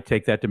 I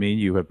take that to mean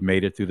you have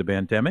made it through the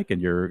pandemic,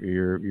 and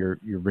you're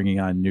bringing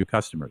on new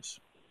customers.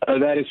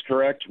 That is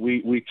correct.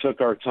 We took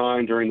our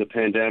time during the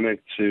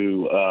pandemic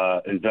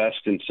to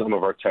invest in some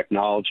of our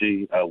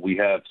technology. We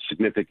have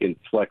significant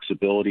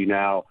flexibility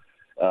now.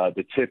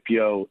 The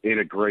Tipio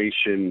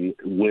integration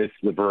with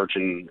the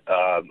Virgin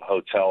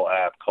Hotel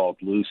app called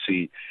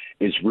Lucy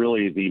is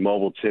really the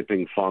mobile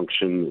tipping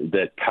function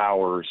that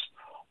powers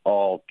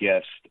all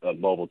guest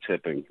mobile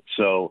tipping.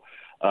 So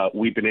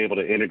we've been able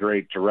to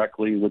integrate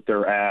directly with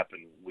their app,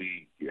 and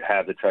we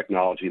have the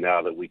technology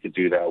now that we could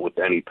do that with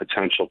any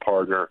potential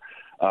partner,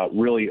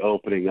 really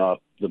opening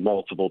up the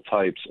multiple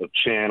types of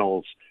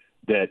channels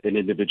that an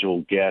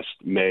individual guest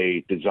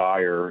may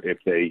desire if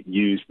they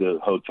use the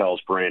hotel's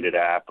branded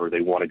app, or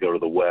they want to go to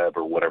the web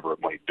or whatever it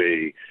might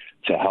be,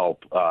 to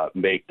help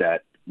make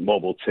that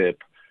mobile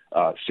tip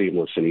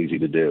seamless and easy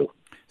to do.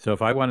 So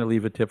if I want to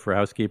leave a tip for a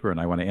housekeeper and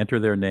I want to enter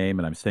their name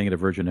and I'm staying at a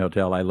Virgin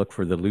Hotel, I look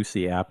for the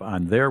Lucy app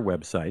on their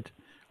website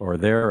or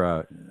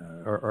their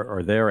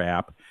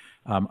app.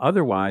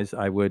 Otherwise,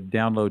 I would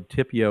download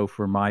Tipio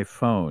for my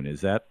phone.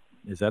 Is that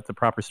the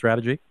proper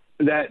strategy?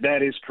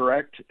 That is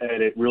correct,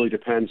 and it really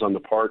depends on the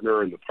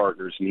partner and the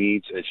partner's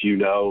needs. As you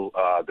know,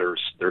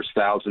 there's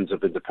thousands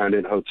of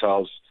independent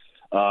hotels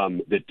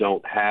that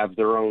don't have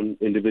their own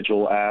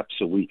individual apps,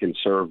 so we can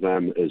serve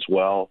them as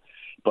well.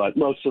 But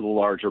most of the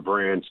larger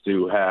brands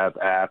do have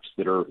apps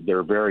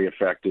they're very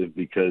effective,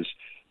 because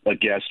a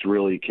guest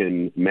really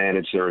can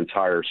manage their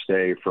entire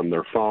stay from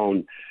their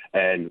phone,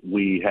 and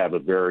we have a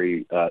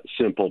very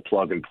simple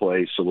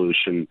plug-and-play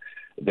solution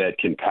that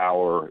can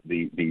power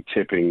the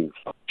tipping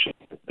function,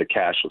 the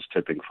cashless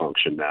tipping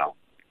function now.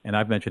 And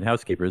I've mentioned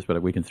housekeepers,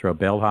 but we can throw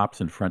bellhops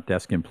and front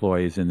desk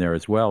employees in there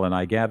as well. And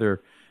I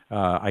gather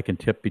I can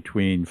tip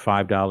between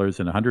 $5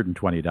 and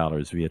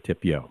 $120 via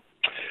Tipio.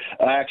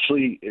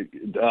 Actually,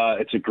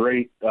 it's a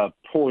great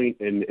point,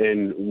 and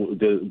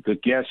the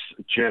guest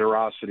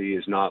generosity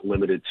is not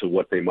limited to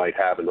what they might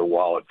have in their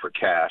wallet for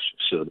cash,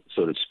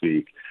 so to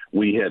speak.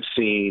 We have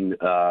seen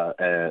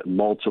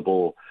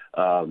multiple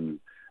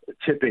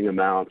tipping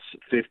amounts,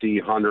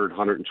 $50, $100,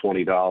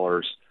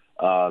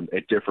 $120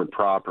 at different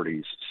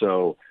properties.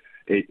 So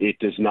it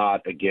does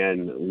not,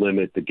 again,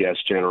 limit the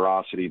guest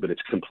generosity, but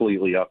it's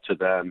completely up to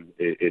them.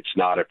 It's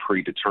not a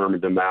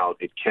predetermined amount.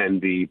 It can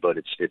be, but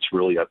it's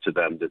really up to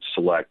them to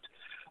select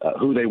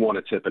who they want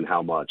to tip and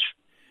how much.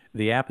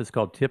 The app is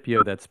called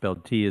Tipio. That's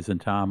spelled T as in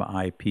Tom,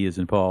 I, P as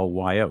in Paul,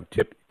 Y-O,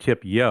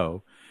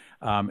 Tipio.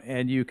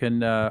 And you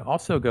can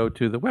also go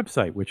to the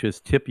website, which is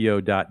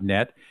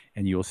tipio.net,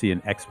 and you will see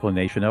an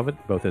explanation of it,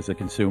 both as a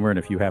consumer, and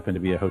if you happen to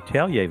be a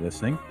hotelier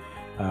listening,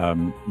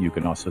 you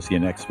can also see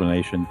an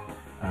explanation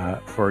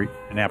for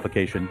an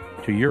application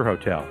to your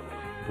hotel.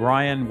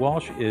 Brian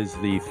Walsh is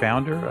the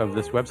founder of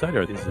this website,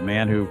 or is the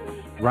man who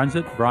runs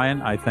it.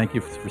 Brian, I thank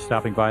you for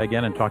stopping by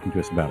again and talking to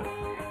us about it.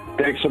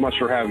 Thanks so much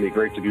for having me.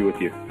 Great to be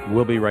with you.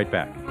 We'll be right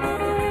back.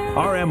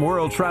 RM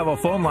World Travel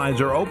phone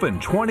lines are open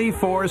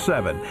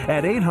 24/7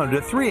 at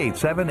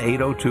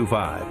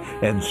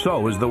 800-387-8025. And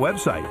so is the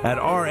website at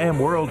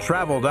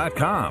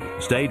rmworldtravel.com.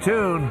 Stay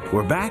tuned.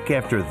 We're back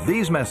after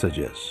these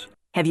messages.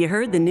 Have you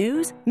heard the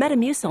news?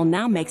 Metamucil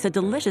now makes a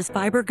delicious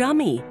fiber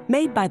gummy.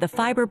 Made by the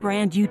fiber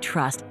brand you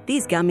trust,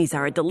 these gummies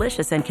are a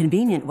delicious and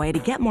convenient way to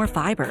get more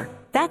fiber.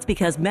 That's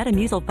because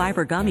Metamucil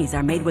fiber gummies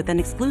are made with an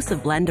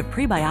exclusive blend of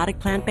prebiotic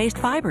plant-based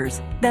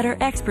fibers that are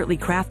expertly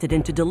crafted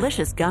into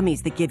delicious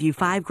gummies that give you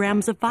 5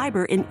 grams of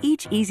fiber in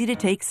each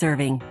easy-to-take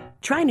serving.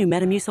 Try new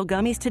Metamucil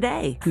gummies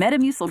today.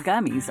 Metamucil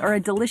gummies are a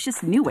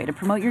delicious new way to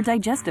promote your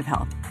digestive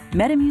health.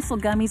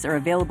 Metamucil gummies are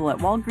available at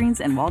Walgreens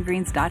and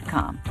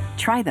Walgreens.com.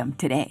 Try them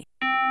today.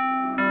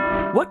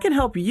 What can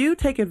help you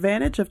take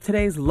advantage of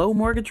today's low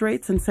mortgage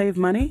rates and save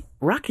money?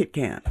 Rocket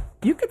can.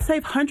 You could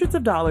save hundreds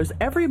of dollars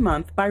every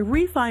month by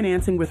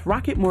refinancing with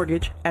Rocket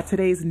Mortgage at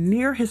today's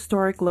near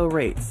historic low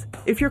rates.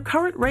 If your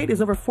current rate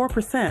is over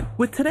 4%,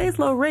 with today's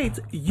low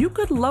rates, you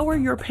could lower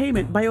your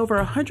payment by over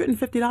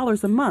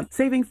 $150 a month,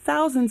 saving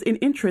thousands in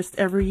interest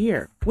every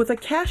year. With a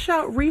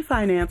cash-out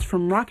refinance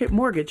from Rocket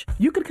Mortgage,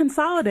 you could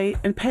consolidate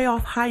and pay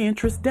off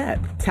high-interest debt,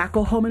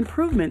 tackle home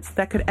improvements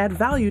that could add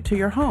value to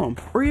your home,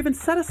 or even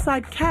set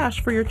aside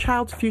cash for your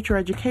child's future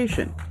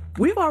education.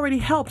 We've already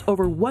helped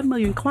over 1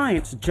 million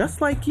clients just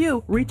like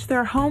you reach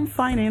their home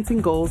financing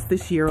goals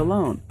this year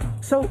alone.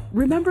 So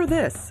remember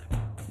this.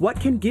 What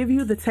can give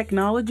you the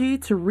technology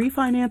to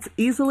refinance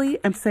easily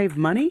and save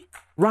money?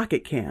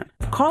 Rocket can.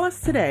 Call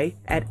us today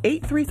at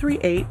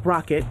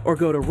 8338-ROCKET or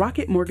go to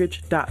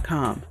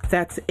rocketmortgage.com.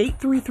 That's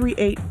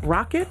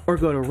 8338-ROCKET or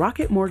go to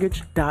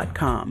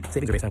rocketmortgage.com.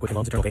 Savings are based on quick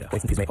loans, internal data.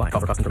 Points and fees may apply.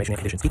 Call for cost information and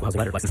conditions. Equal housing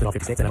letter. Licensed in all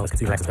 50 states and MLS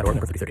Consumer Access Org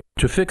number 3330.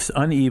 To fix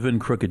uneven,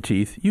 crooked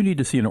teeth, you need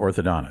to see an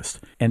orthodontist.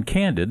 And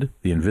Candid,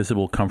 the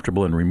invisible,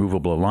 comfortable, and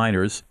removable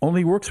aligners,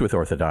 only works with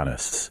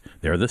orthodontists.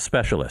 They're the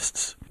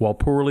specialists. While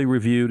poorly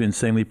reviewed,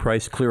 insanely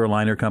priced clear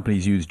aligner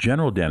companies use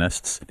general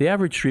dentists, the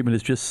average treatment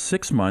is just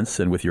 6 months,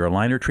 and with your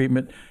aligner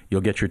treatment, you'll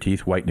get your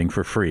teeth whitening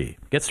for free.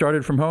 Get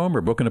started from home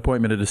or book an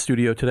appointment at a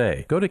studio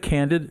today. Go to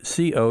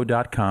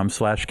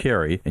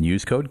candidco.com/carry and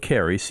use code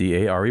CARRY,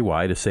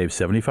 C-A-R-E-Y, to save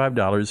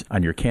 $75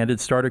 on your Candid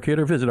starter kit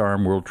or visit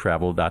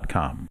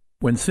rmworldtravel.com.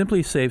 When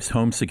Simply Safe's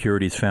Home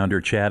Security's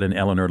founder, Chad and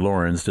Eleanor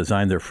Lawrence,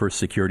 designed their first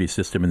security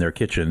system in their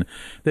kitchen,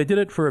 they did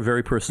it for a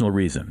very personal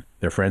reason.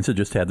 Their friends had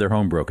just had their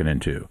home broken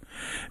into.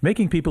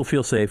 Making people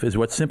feel safe is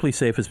what Simply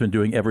Safe has been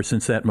doing ever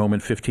since that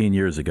moment 15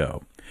 years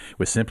ago.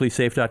 With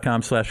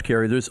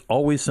simplysafe.com/carry, there's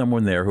always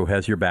someone there who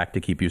has your back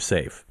to keep you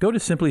safe. Go to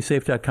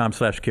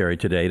simplysafe.com/carry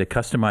today to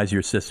customize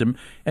your system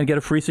and get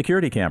a free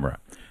security camera.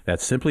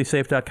 That's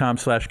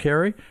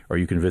simplysafe.com/carry, or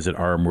you can visit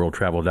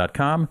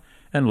rmworldtravel.com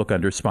and look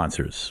under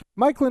sponsors.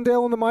 Mike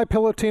Lindell and the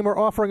MyPillow team are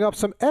offering up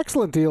some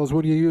excellent deals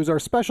when you use our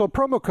special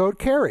promo code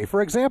CARRY.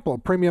 For example,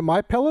 premium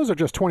MyPillows are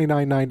just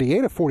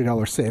 $29.98, a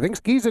 $40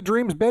 savings. Giza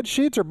Dreams bed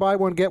sheets are buy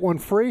one, get one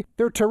free.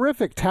 They're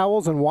terrific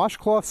towels and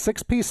washcloth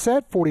 6-piece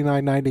set,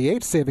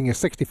 $49.98, saving you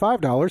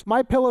 $65.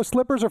 MyPillow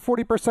slippers are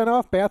 40%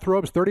 off,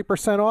 bathrobes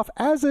 30% off,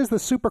 as is the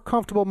super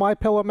comfortable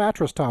MyPillow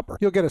mattress topper.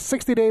 You'll get a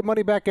 60-day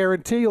money-back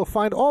guarantee. You'll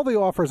find all the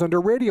offers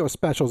under radio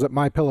specials at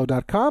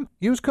MyPillow.com.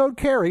 Use code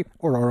CARRY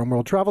or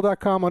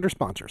rmworldtravel.com under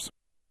sponsors.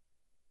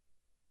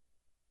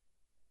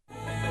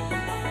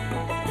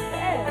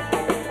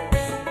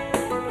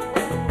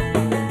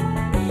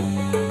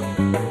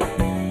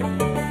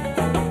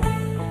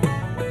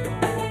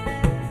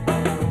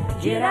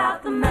 Get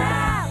out the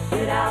map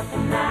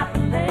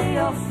and lay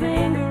your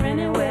finger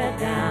anywhere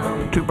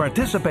down. To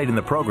participate in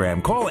the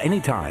program, call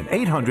anytime,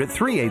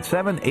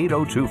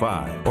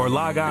 800-387-8025, or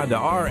log on to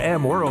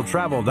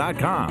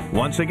rmworldtravel.com.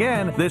 Once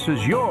again, this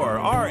is your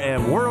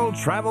RM World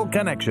Travel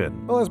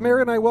Connection. Well, as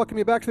Mary and I welcome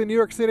you back to the New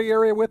York City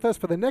area with us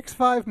for the next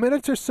 5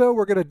 minutes or so,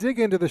 we're going to dig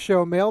into the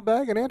show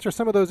mailbag and answer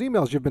some of those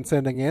emails you've been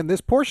sending in.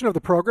 This portion of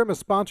the program is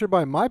sponsored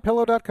by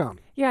MyPillow.com.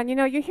 Yeah, and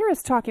you hear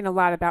us talking a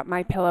lot about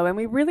MyPillow, and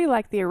we really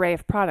like the array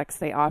of products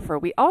they offer.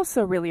 We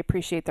also really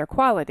appreciate their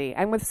quality.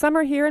 And with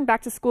summer here and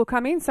back to school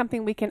coming,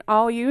 something we can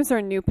all use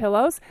are new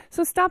pillows.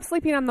 So stop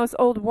sleeping on those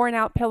old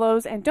worn-out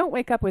pillows and don't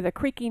wake up with a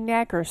creaky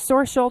neck or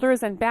sore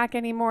shoulders and back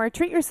anymore.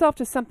 Treat yourself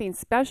to something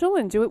special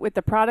and do it with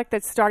the product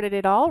that started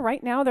it all.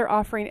 Right now, they're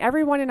offering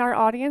everyone in our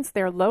audience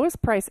their lowest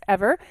price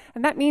ever,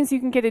 and that means you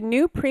can get a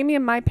new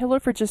premium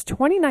MyPillow for just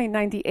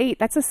 $29.98.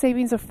 That's a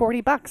savings of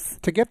 $40.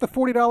 To get the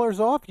 $40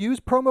 off, use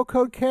promo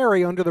code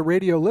CARRY under the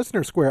radio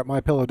listener square at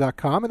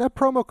MyPillow.com, and that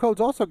promo code's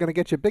also going to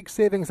get you big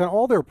savings on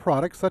all their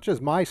products, such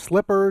as My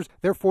Slippers.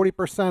 They're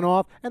 40%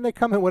 off, and they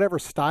come in whatever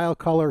style,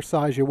 color,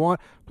 size you want.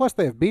 Plus,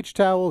 they have beach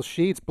towels,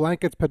 sheets,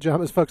 blankets,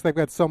 pajamas. Folks, they've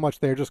got so much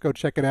there. Just go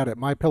check it out at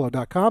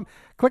MyPillow.com.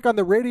 Click on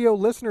the radio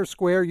listener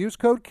square. Use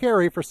code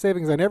CARRY for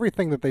savings on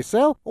everything that they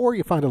sell, or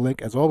you find a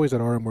link, as always,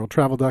 at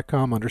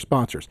rmworldtravel.com under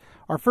sponsors.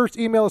 Our first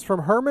email is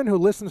from Herman, who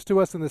listens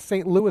to us in the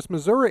St. Louis,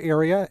 Missouri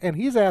area, and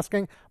he's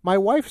asking, my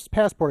wife's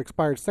passport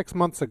expired 6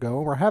 months ago,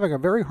 and we're having a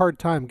very hard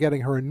time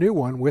getting her a new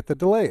one with the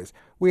delays.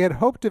 We had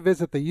hoped to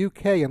visit the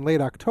UK in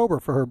late October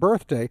for her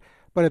birthday,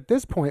 but at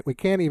this point, we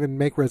can't even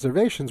make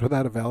reservations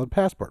without a valid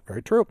passport.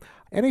 Very true.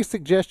 Any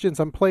suggestions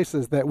on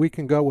places that we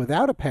can go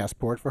without a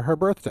passport for her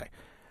birthday?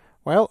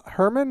 Well,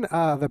 Herman,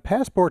 the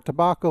passport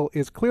debacle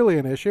is clearly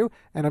an issue,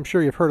 and I'm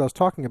sure you've heard us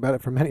talking about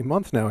it for many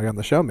months now on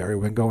the show, Mary.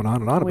 We've been going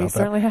on and on about that. We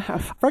certainly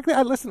have. Frankly,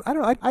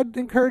 I'd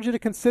encourage you to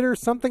consider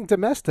something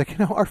domestic.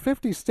 Our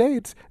 50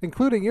 states,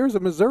 including yours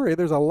of Missouri,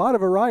 there's a lot of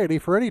variety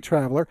for any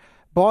traveler.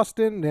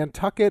 Boston,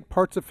 Nantucket,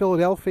 parts of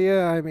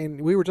Philadelphia. I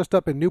mean, we were just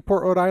up in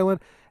Newport, Rhode Island.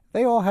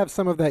 They all have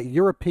some of that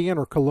European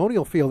or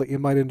colonial feel that you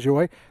might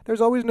enjoy.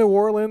 There's always New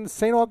Orleans.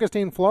 St.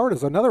 Augustine, Florida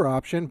is another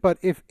option. But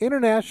if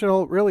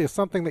international really is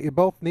something that you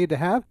both need to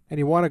have and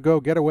you want to go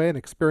get away and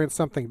experience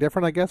something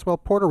different, I guess, well,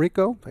 Puerto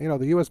Rico,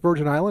 the U.S.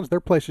 Virgin Islands, they're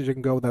places you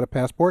can go without a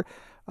passport.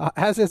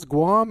 As is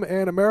Guam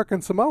and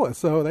American Samoa.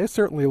 So they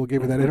certainly will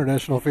give you that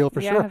international feel for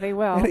sure. Yeah, they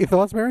will. Any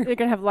thoughts, Mary? They're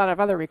going to have a lot of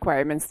other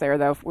requirements there,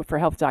 though, for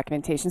health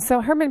documentation.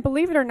 So, Herman,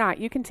 believe it or not,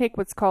 you can take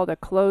what's called a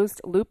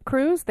closed-loop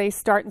cruise. They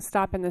start and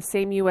stop in the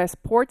same U.S.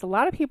 port. A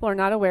lot of people are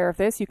not aware of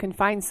this. You can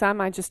find some,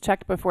 I just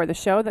checked before the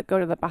show, that go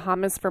to the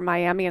Bahamas for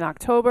Miami in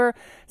October.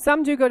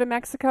 Some do go to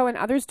Mexico, and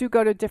others do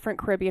go to different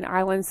Caribbean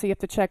islands. So you have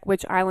to check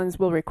which islands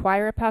will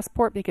require a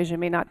passport because you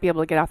may not be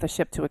able to get off the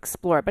ship to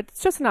explore. But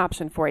it's just an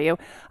option for you.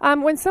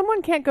 When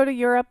someone can't go to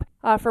Europe,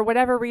 for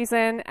whatever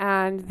reason,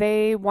 and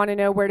they want to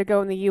know where to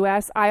go in the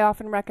U.S., I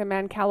often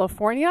recommend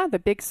California. The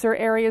Big Sur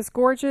area is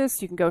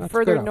gorgeous. You can go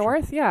further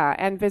north,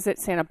 and visit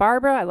Santa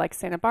Barbara. I like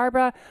Santa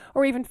Barbara.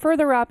 Or even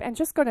further up and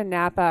just go to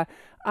Napa.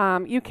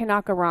 You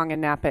cannot go wrong in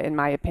Napa, in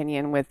my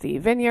opinion, with the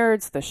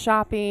vineyards, the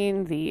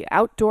shopping, the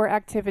outdoor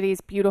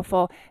activities,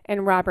 beautiful.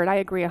 And Robert, I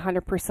agree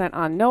 100%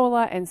 on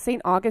NOLA and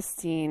St.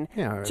 Augustine.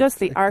 Yeah, just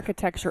the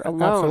architecture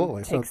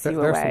alone takes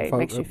you away,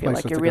 makes you feel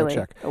like you're really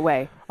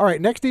away. All right,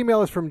 next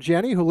email is from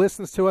Jenny, who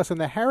listens to us in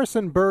the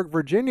Harrisonburg,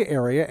 Virginia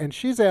area, and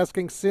she's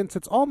asking, since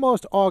it's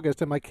almost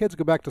August and my kids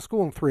go back to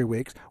school in 3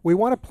 weeks, we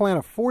want to plan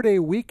a 4-day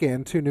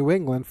weekend to New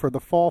England for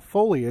the fall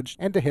foliage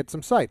and to hit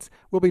some sights.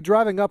 We'll be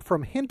driving up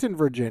from Hinton,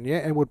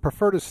 Virginia, and would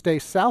prefer to stay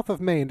south of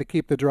Maine to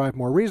keep the drive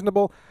more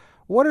reasonable.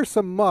 What are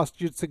some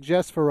musts you'd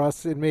suggest for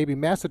us in maybe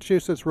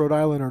Massachusetts, Rhode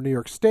Island, or New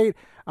York State?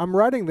 I'm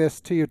writing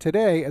this to you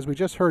today as we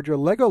just heard your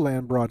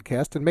Legoland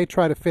broadcast and may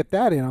try to fit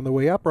that in on the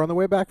way up or on the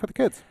way back for the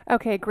kids.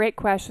 Okay, great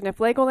question. If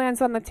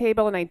Legoland's on the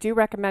table, and I do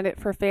recommend it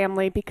for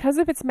family, because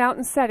of its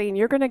mountain setting,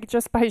 you're going to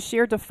just by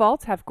sheer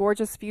default have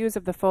gorgeous views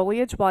of the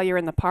foliage while you're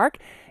in the park.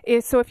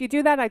 So if you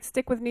do that, I'd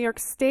stick with New York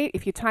State.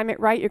 If you time it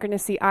right, you're going to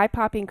see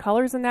eye-popping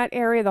colors in that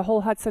area. The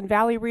whole Hudson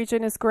Valley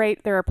region is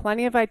great. There are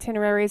plenty of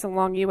itineraries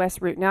along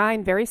U.S. Route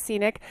 9, very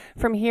scenic.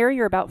 From here,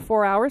 you're about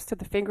 4 hours to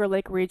the Finger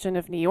Lake region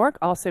of New York,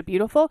 also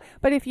beautiful.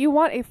 But if you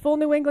want a full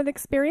New England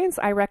experience,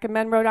 I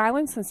recommend Rhode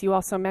Island, since you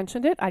also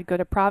mentioned it. I'd go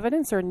to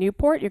Providence or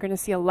Newport. You're going to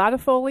see a lot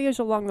of foliage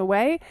along the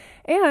way,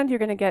 and you're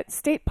going to get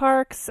state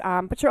parks,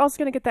 but you're also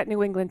going to get that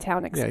New England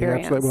town experience. Yeah, you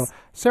absolutely will.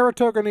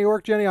 Saratoga, New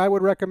York, Jenny, I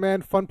would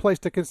recommend. Fun place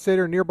to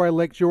consider. Nearby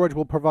Lake George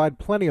will provide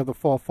plenty of the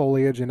fall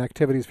foliage and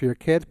activities for your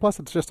kids. Plus,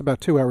 it's just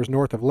about 2 hours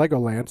north of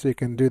Legoland, so you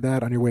can do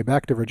that on your way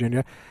back to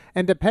Virginia.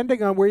 And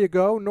depending on where you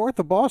go, north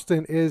of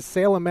Boston is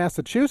Salem,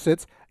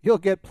 Massachusetts. You'll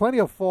get plenty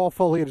of fall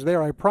foliage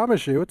there, I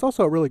promise you. It's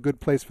also a really good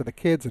place for the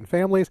kids and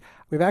families.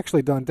 We've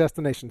actually done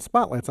destination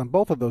spotlights on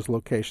both of those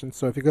locations,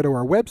 so if you go to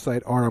our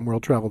website,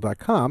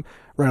 rmworldtravel.com,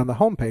 right on the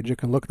homepage, you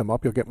can look them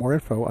up. You'll get more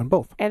info on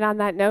both. And on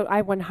that note,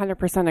 I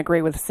 100%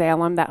 agree with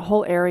Salem. That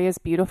whole area is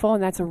beautiful,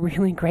 and that's a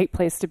really great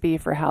place to be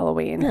for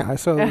Halloween. Yeah,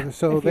 so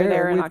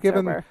there we've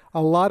given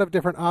a lot of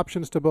different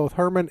options to both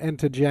Herman and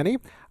to Jenny,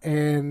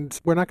 and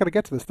we're not going to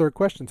get to this third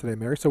question today,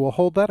 Mary, so we'll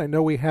hold that. I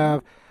know we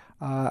have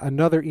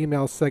another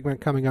email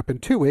segment coming up in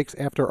 2 weeks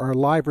after our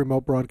live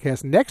remote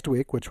broadcast next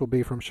week, which will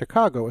be from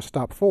Chicago, a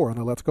stop 4 on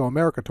the Let's Go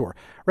America tour.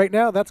 Right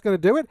now, that's going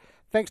to do it.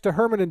 Thanks to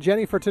Herman and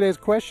Jenny for today's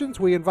questions.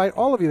 We invite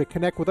all of you to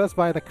connect with us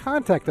via the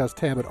Contact Us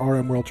tab at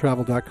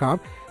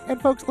rmworldtravel.com.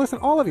 And folks, listen,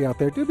 all of you out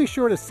there, do be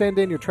sure to send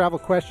in your travel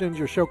questions,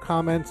 your show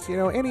comments,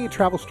 any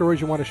travel stories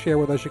you want to share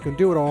with us. You can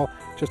do it all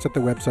just at the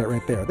website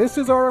right there. This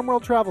is RM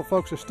World Travel,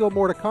 folks. There's still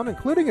more to come,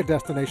 including a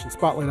destination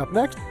spotlight up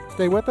next.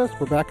 Stay with us.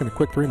 We're back in a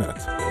quick 3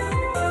 minutes.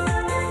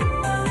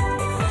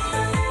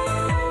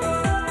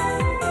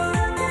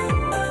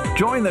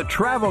 Join the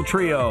Travel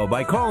Trio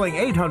by calling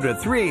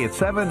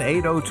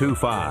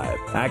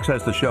 800-387-8025.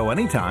 Access the show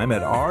anytime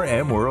at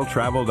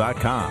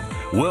rmworldtravel.com.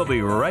 We'll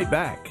be right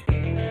back.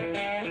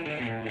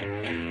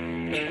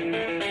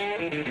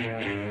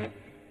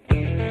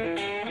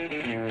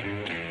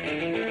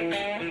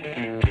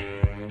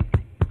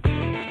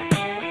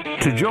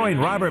 To join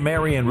Robert,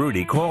 Mary, and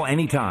Rudy, call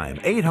anytime,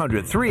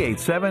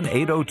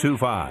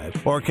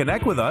 800-387-8025, or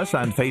connect with us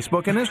on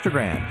Facebook and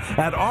Instagram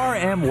at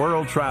RM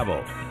World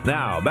Travel.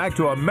 Now, back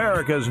to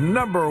America's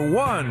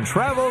 #1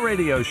 travel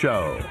radio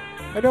show.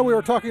 I know we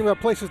were talking about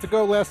places to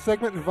go last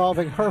segment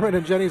involving Herman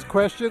and Jenny's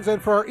questions,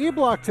 and for our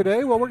e-block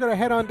today, well, we're going to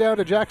head on down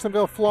to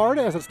Jacksonville,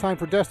 Florida, as it's time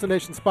for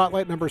Destination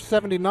Spotlight number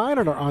 79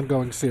 in our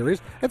ongoing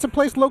series. It's a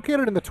place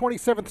located in the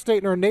 27th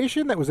state in our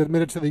nation that was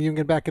admitted to the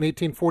Union back in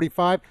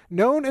 1845,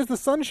 known as the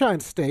Sunshine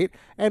State.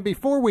 And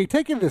before we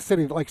take you to this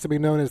city that likes to be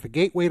known as the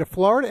Gateway to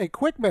Florida, a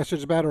quick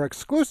message about our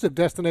exclusive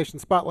Destination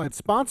Spotlight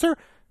sponsor,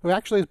 who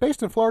actually is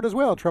based in Florida as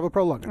well, Travel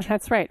Pro Luggage.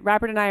 That's right.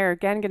 Robert and I are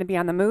again going to be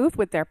on the move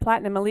with their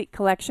Platinum Elite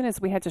collection as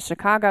we head to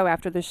Chicago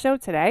after the show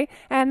today.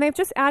 And they've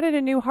just added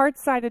a new hard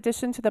side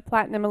addition to the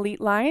Platinum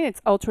Elite line.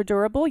 It's ultra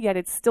durable, yet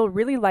it's still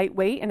really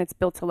lightweight and it's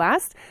built to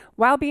last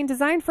while being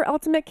designed for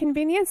ultimate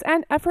convenience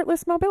and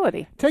effortless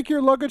mobility. Take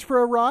your luggage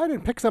for a ride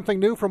and pick something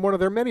new from one of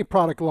their many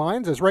product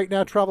lines, as right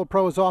now Travel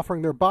Pro is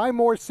offering their Buy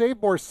More,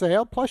 Save More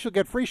sale. Plus, you'll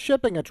get free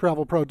shipping at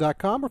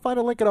travelpro.com or find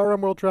a link at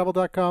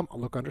rmworldtravel.com. I'll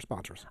look under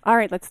sponsors. All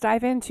right, let's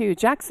dive into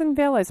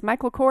Jacksonville as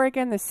Michael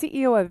Corrigan, the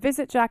CEO of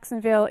Visit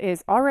Jacksonville,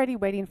 is already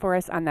waiting for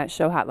us on that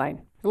show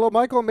hotline. Hello,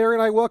 Michael. Mary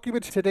and I welcome you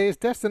to today's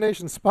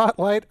Destination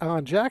Spotlight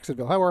on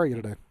Jacksonville. How are you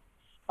today?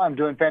 I'm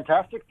doing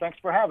fantastic. Thanks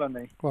for having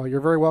me. Well,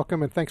 you're very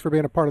welcome, and thanks for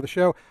being a part of the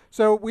show.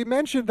 So we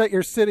mentioned that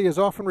your city is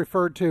often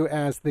referred to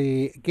as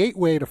the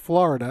gateway to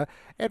Florida,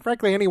 and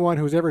frankly, anyone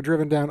who's ever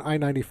driven down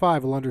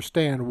I-95 will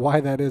understand why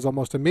that is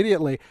almost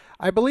immediately.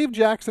 I believe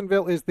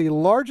Jacksonville is the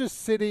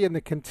largest city in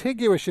the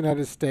contiguous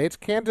United States,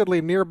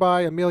 candidly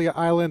nearby Amelia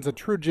Island's a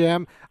true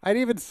gem. I'd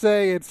even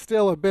say it's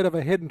still a bit of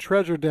a hidden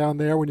treasure down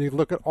there when you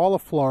look at all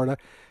of Florida.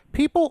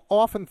 People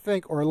often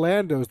think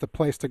Orlando is the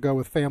place to go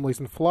with families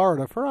in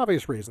Florida for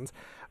obvious reasons,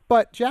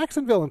 but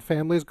Jacksonville and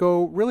families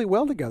go really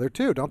well together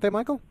too, don't they,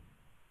 Michael?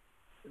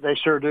 They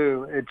sure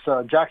do.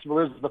 It's Jacksonville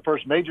is the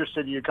first major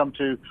city you come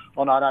to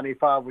on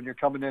I-95 when you're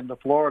coming into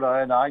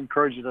Florida, and I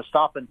encourage you to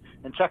stop and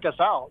check us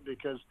out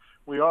because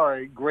we are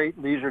a great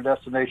leisure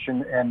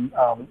destination and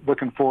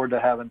looking forward to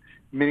having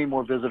many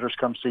more visitors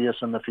come see us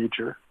in the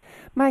future.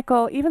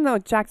 Michael, even though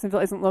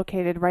Jacksonville isn't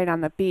located right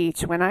on the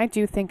beach, when I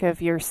do think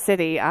of your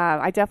city,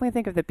 I definitely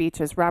think of the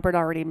beaches. Robert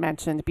already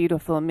mentioned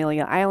beautiful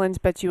Amelia Island,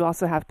 but you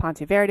also have Ponte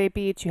Verde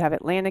Beach, you have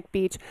Atlantic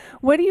Beach.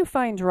 What do you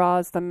find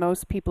draws the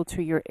most people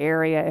to your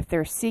area if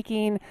they're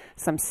seeking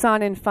some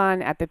sun and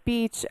fun at the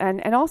beach?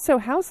 And also,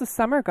 how's the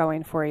summer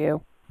going for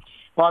you?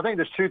 Well, I think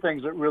there's two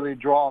things that really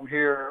draw them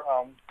here.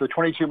 The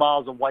 22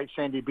 miles of white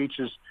sandy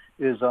beaches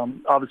is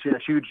obviously a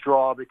huge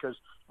draw because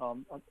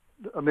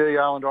Amelia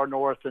Island, our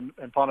north, and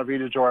Ponte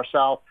Vedra to our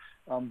south,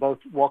 both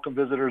welcome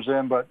visitors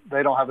in, but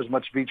they don't have as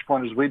much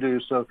beachfront as we do.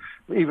 So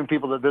even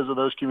people that visit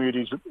those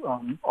communities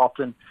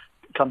often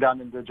come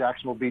down into the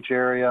Jacksonville Beach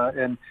area.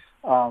 And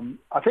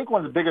I think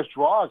one of the biggest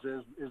draws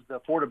is the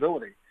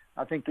affordability.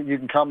 I think that you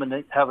can come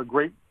and have a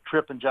great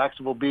trip in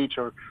Jacksonville Beach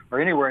or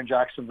anywhere in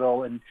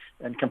Jacksonville and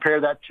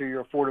compare that to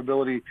your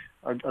affordability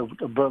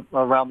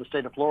around the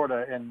state of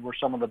Florida, and we're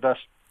some of the best,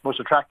 most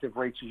attractive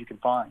rates that you can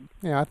find.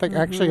 Yeah, I think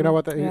actually, you know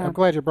what, I'm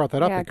glad you brought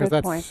that up because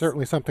that's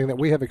certainly something that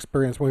we have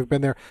experienced when we've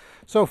been there.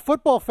 So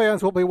football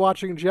fans will be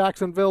watching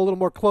Jacksonville a little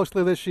more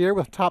closely this year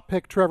with top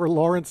pick Trevor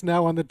Lawrence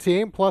now on the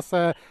team, plus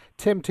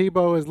Tim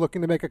Tebow is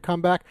looking to make a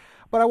comeback.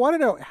 But I want to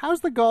know, how's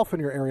the golf in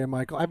your area,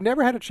 Michael? I've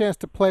never had a chance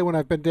to play when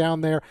I've been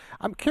down there.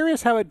 I'm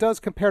curious how it does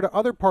compare to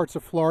other parts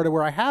of Florida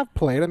where I have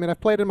played. I mean,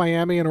 I've played in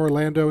Miami and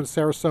Orlando and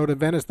Sarasota,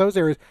 Venice, those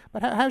areas.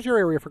 But how's your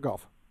area for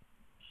golf?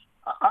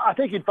 I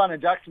think you'd find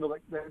in Jacksonville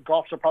that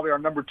golf's are probably our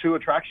number 2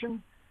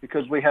 attraction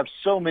because we have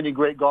so many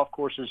great golf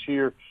courses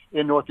here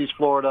in Northeast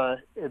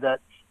Florida that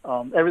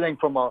everything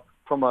from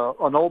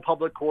an old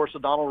public course, a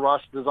Donald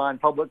Ross designed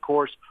public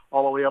course,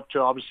 all the way up to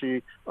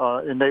obviously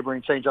in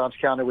neighboring St. Johns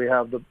County, we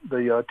have the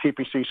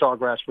TPC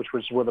Sawgrass, which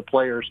was where the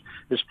Players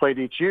is played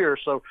each year.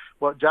 So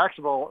what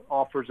Jacksonville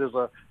offers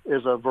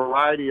is a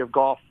variety of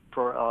golf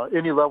for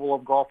any level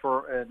of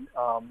golfer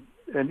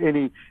and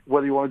any,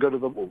 whether you want to go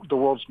to the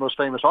world's most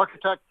famous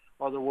architect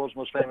or the world's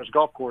most famous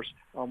golf course,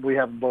 we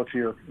have them both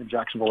here in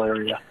Jacksonville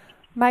area.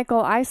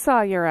 Michael, I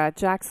saw your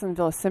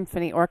Jacksonville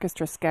Symphony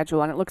Orchestra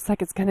schedule, and it looks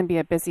like it's going to be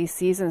a busy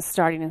season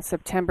starting in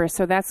September,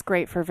 so that's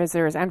great for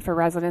visitors and for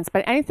residents.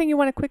 But anything you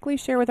want to quickly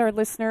share with our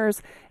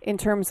listeners in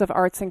terms of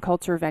arts and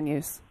culture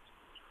venues?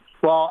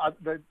 Well,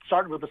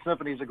 starting with the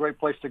symphony is a great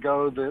place to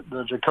go.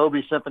 The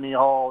Jacoby Symphony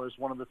Hall is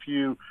one of the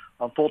few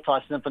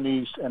full-time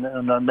symphonies and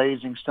an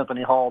amazing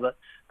symphony hall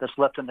that's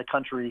left in the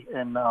country,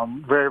 and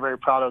very, very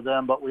proud of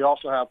them. But we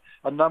also have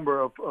a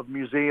number of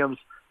museums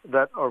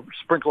that are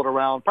sprinkled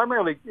around,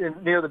 primarily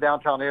near the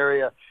downtown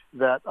area,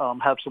 that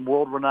have some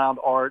world-renowned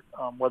art,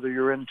 whether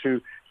you're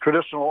into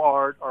traditional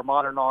art or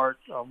modern art.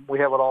 We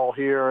have it all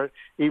here,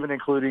 even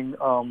including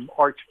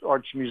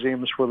arts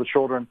museums for the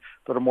children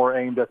that are more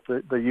aimed at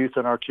the youth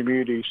in our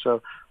community.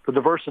 So the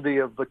diversity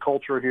of the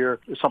culture here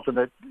is something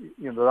that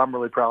that I'm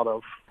really proud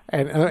of.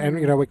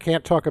 And we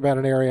can't talk about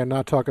an area and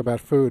not talk about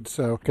food.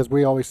 So because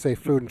we always say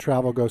food and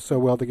travel go so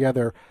well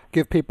together,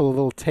 give people a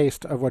little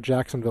taste of what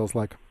Jacksonville's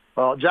like.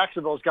 Well,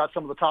 Jacksonville's got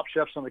some of the top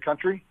chefs in the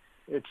country.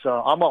 It's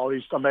I'm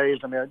always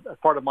amazed. I mean,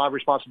 part of my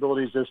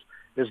responsibilities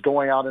is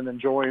going out and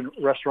enjoying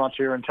restaurants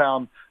here in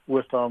town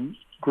with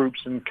groups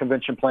and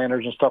convention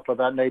planners and stuff of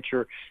that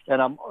nature.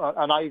 And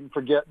I even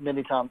forget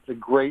many times the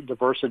great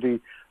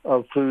diversity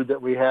of food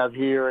that we have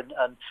here, and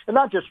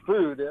not just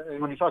food.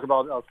 And when you talk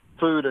about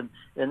food,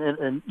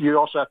 and you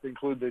also have to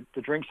include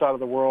the drink side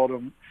of the world.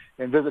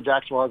 And Visit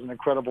Jacksonville has an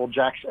incredible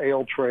Jack's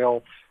Ale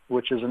Trail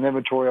which is an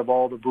inventory of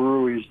all the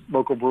breweries,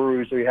 local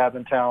breweries that we have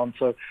in town.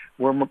 So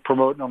we're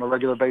promoting on a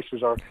regular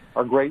basis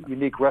our great,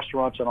 unique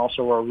restaurants and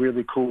also our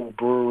really cool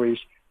breweries.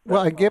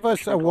 Well, and give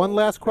us one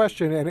last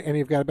question, and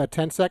you've got about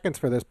 10 seconds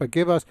for this, but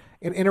give us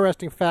an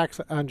interesting facts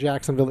on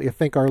Jacksonville that you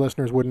think our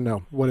listeners wouldn't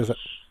know. What is it?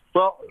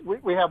 Well,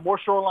 we have more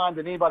shoreline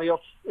than anybody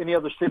else, any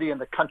other city in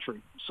the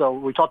country. So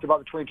we talked about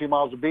the 22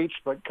 miles of beach,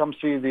 but come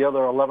see the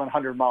other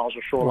 1,100 miles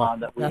of shoreline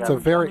that we have. That's a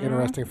very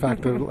interesting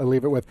fact to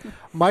leave it with.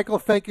 Michael,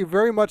 thank you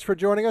very much for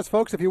joining us.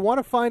 Folks, if you want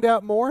to find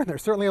out more, and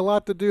there's certainly a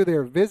lot to do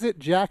there, visit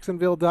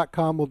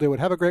jacksonville.com. We'll do it.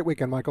 Have a great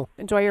weekend, Michael.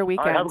 Enjoy your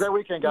weekend. All right, have a great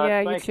weekend, guys.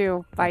 Yeah, Thanks. you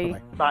too. Bye.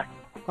 Bye-bye. Bye.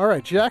 All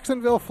right,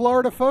 Jacksonville,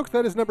 Florida, folks.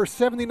 That is number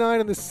 79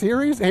 in the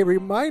series. A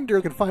reminder,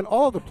 you can find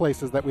all the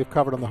places that we've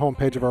covered on the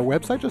homepage of our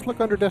website. Just look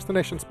under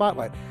Destination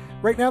Spotlight.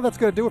 Right now, that's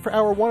going to do it for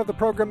Hour 1 of the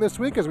program this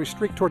week as we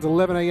streak towards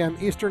 11 a.m.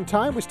 Eastern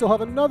Time. We still have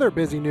another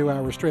busy new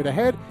hour straight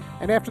ahead.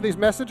 And after these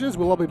messages,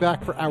 we'll all be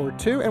back for Hour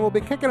 2, and we'll be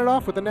kicking it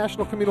off with the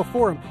National Communal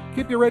Forum.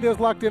 Keep your radios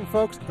locked in,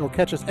 folks, and we'll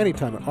catch us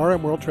anytime at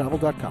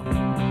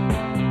rmworldtravel.com.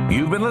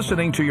 You've been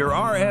listening to your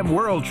RM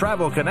World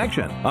Travel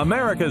Connection,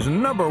 America's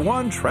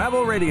 #1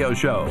 travel radio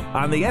show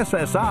on the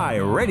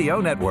SSI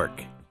Radio Network.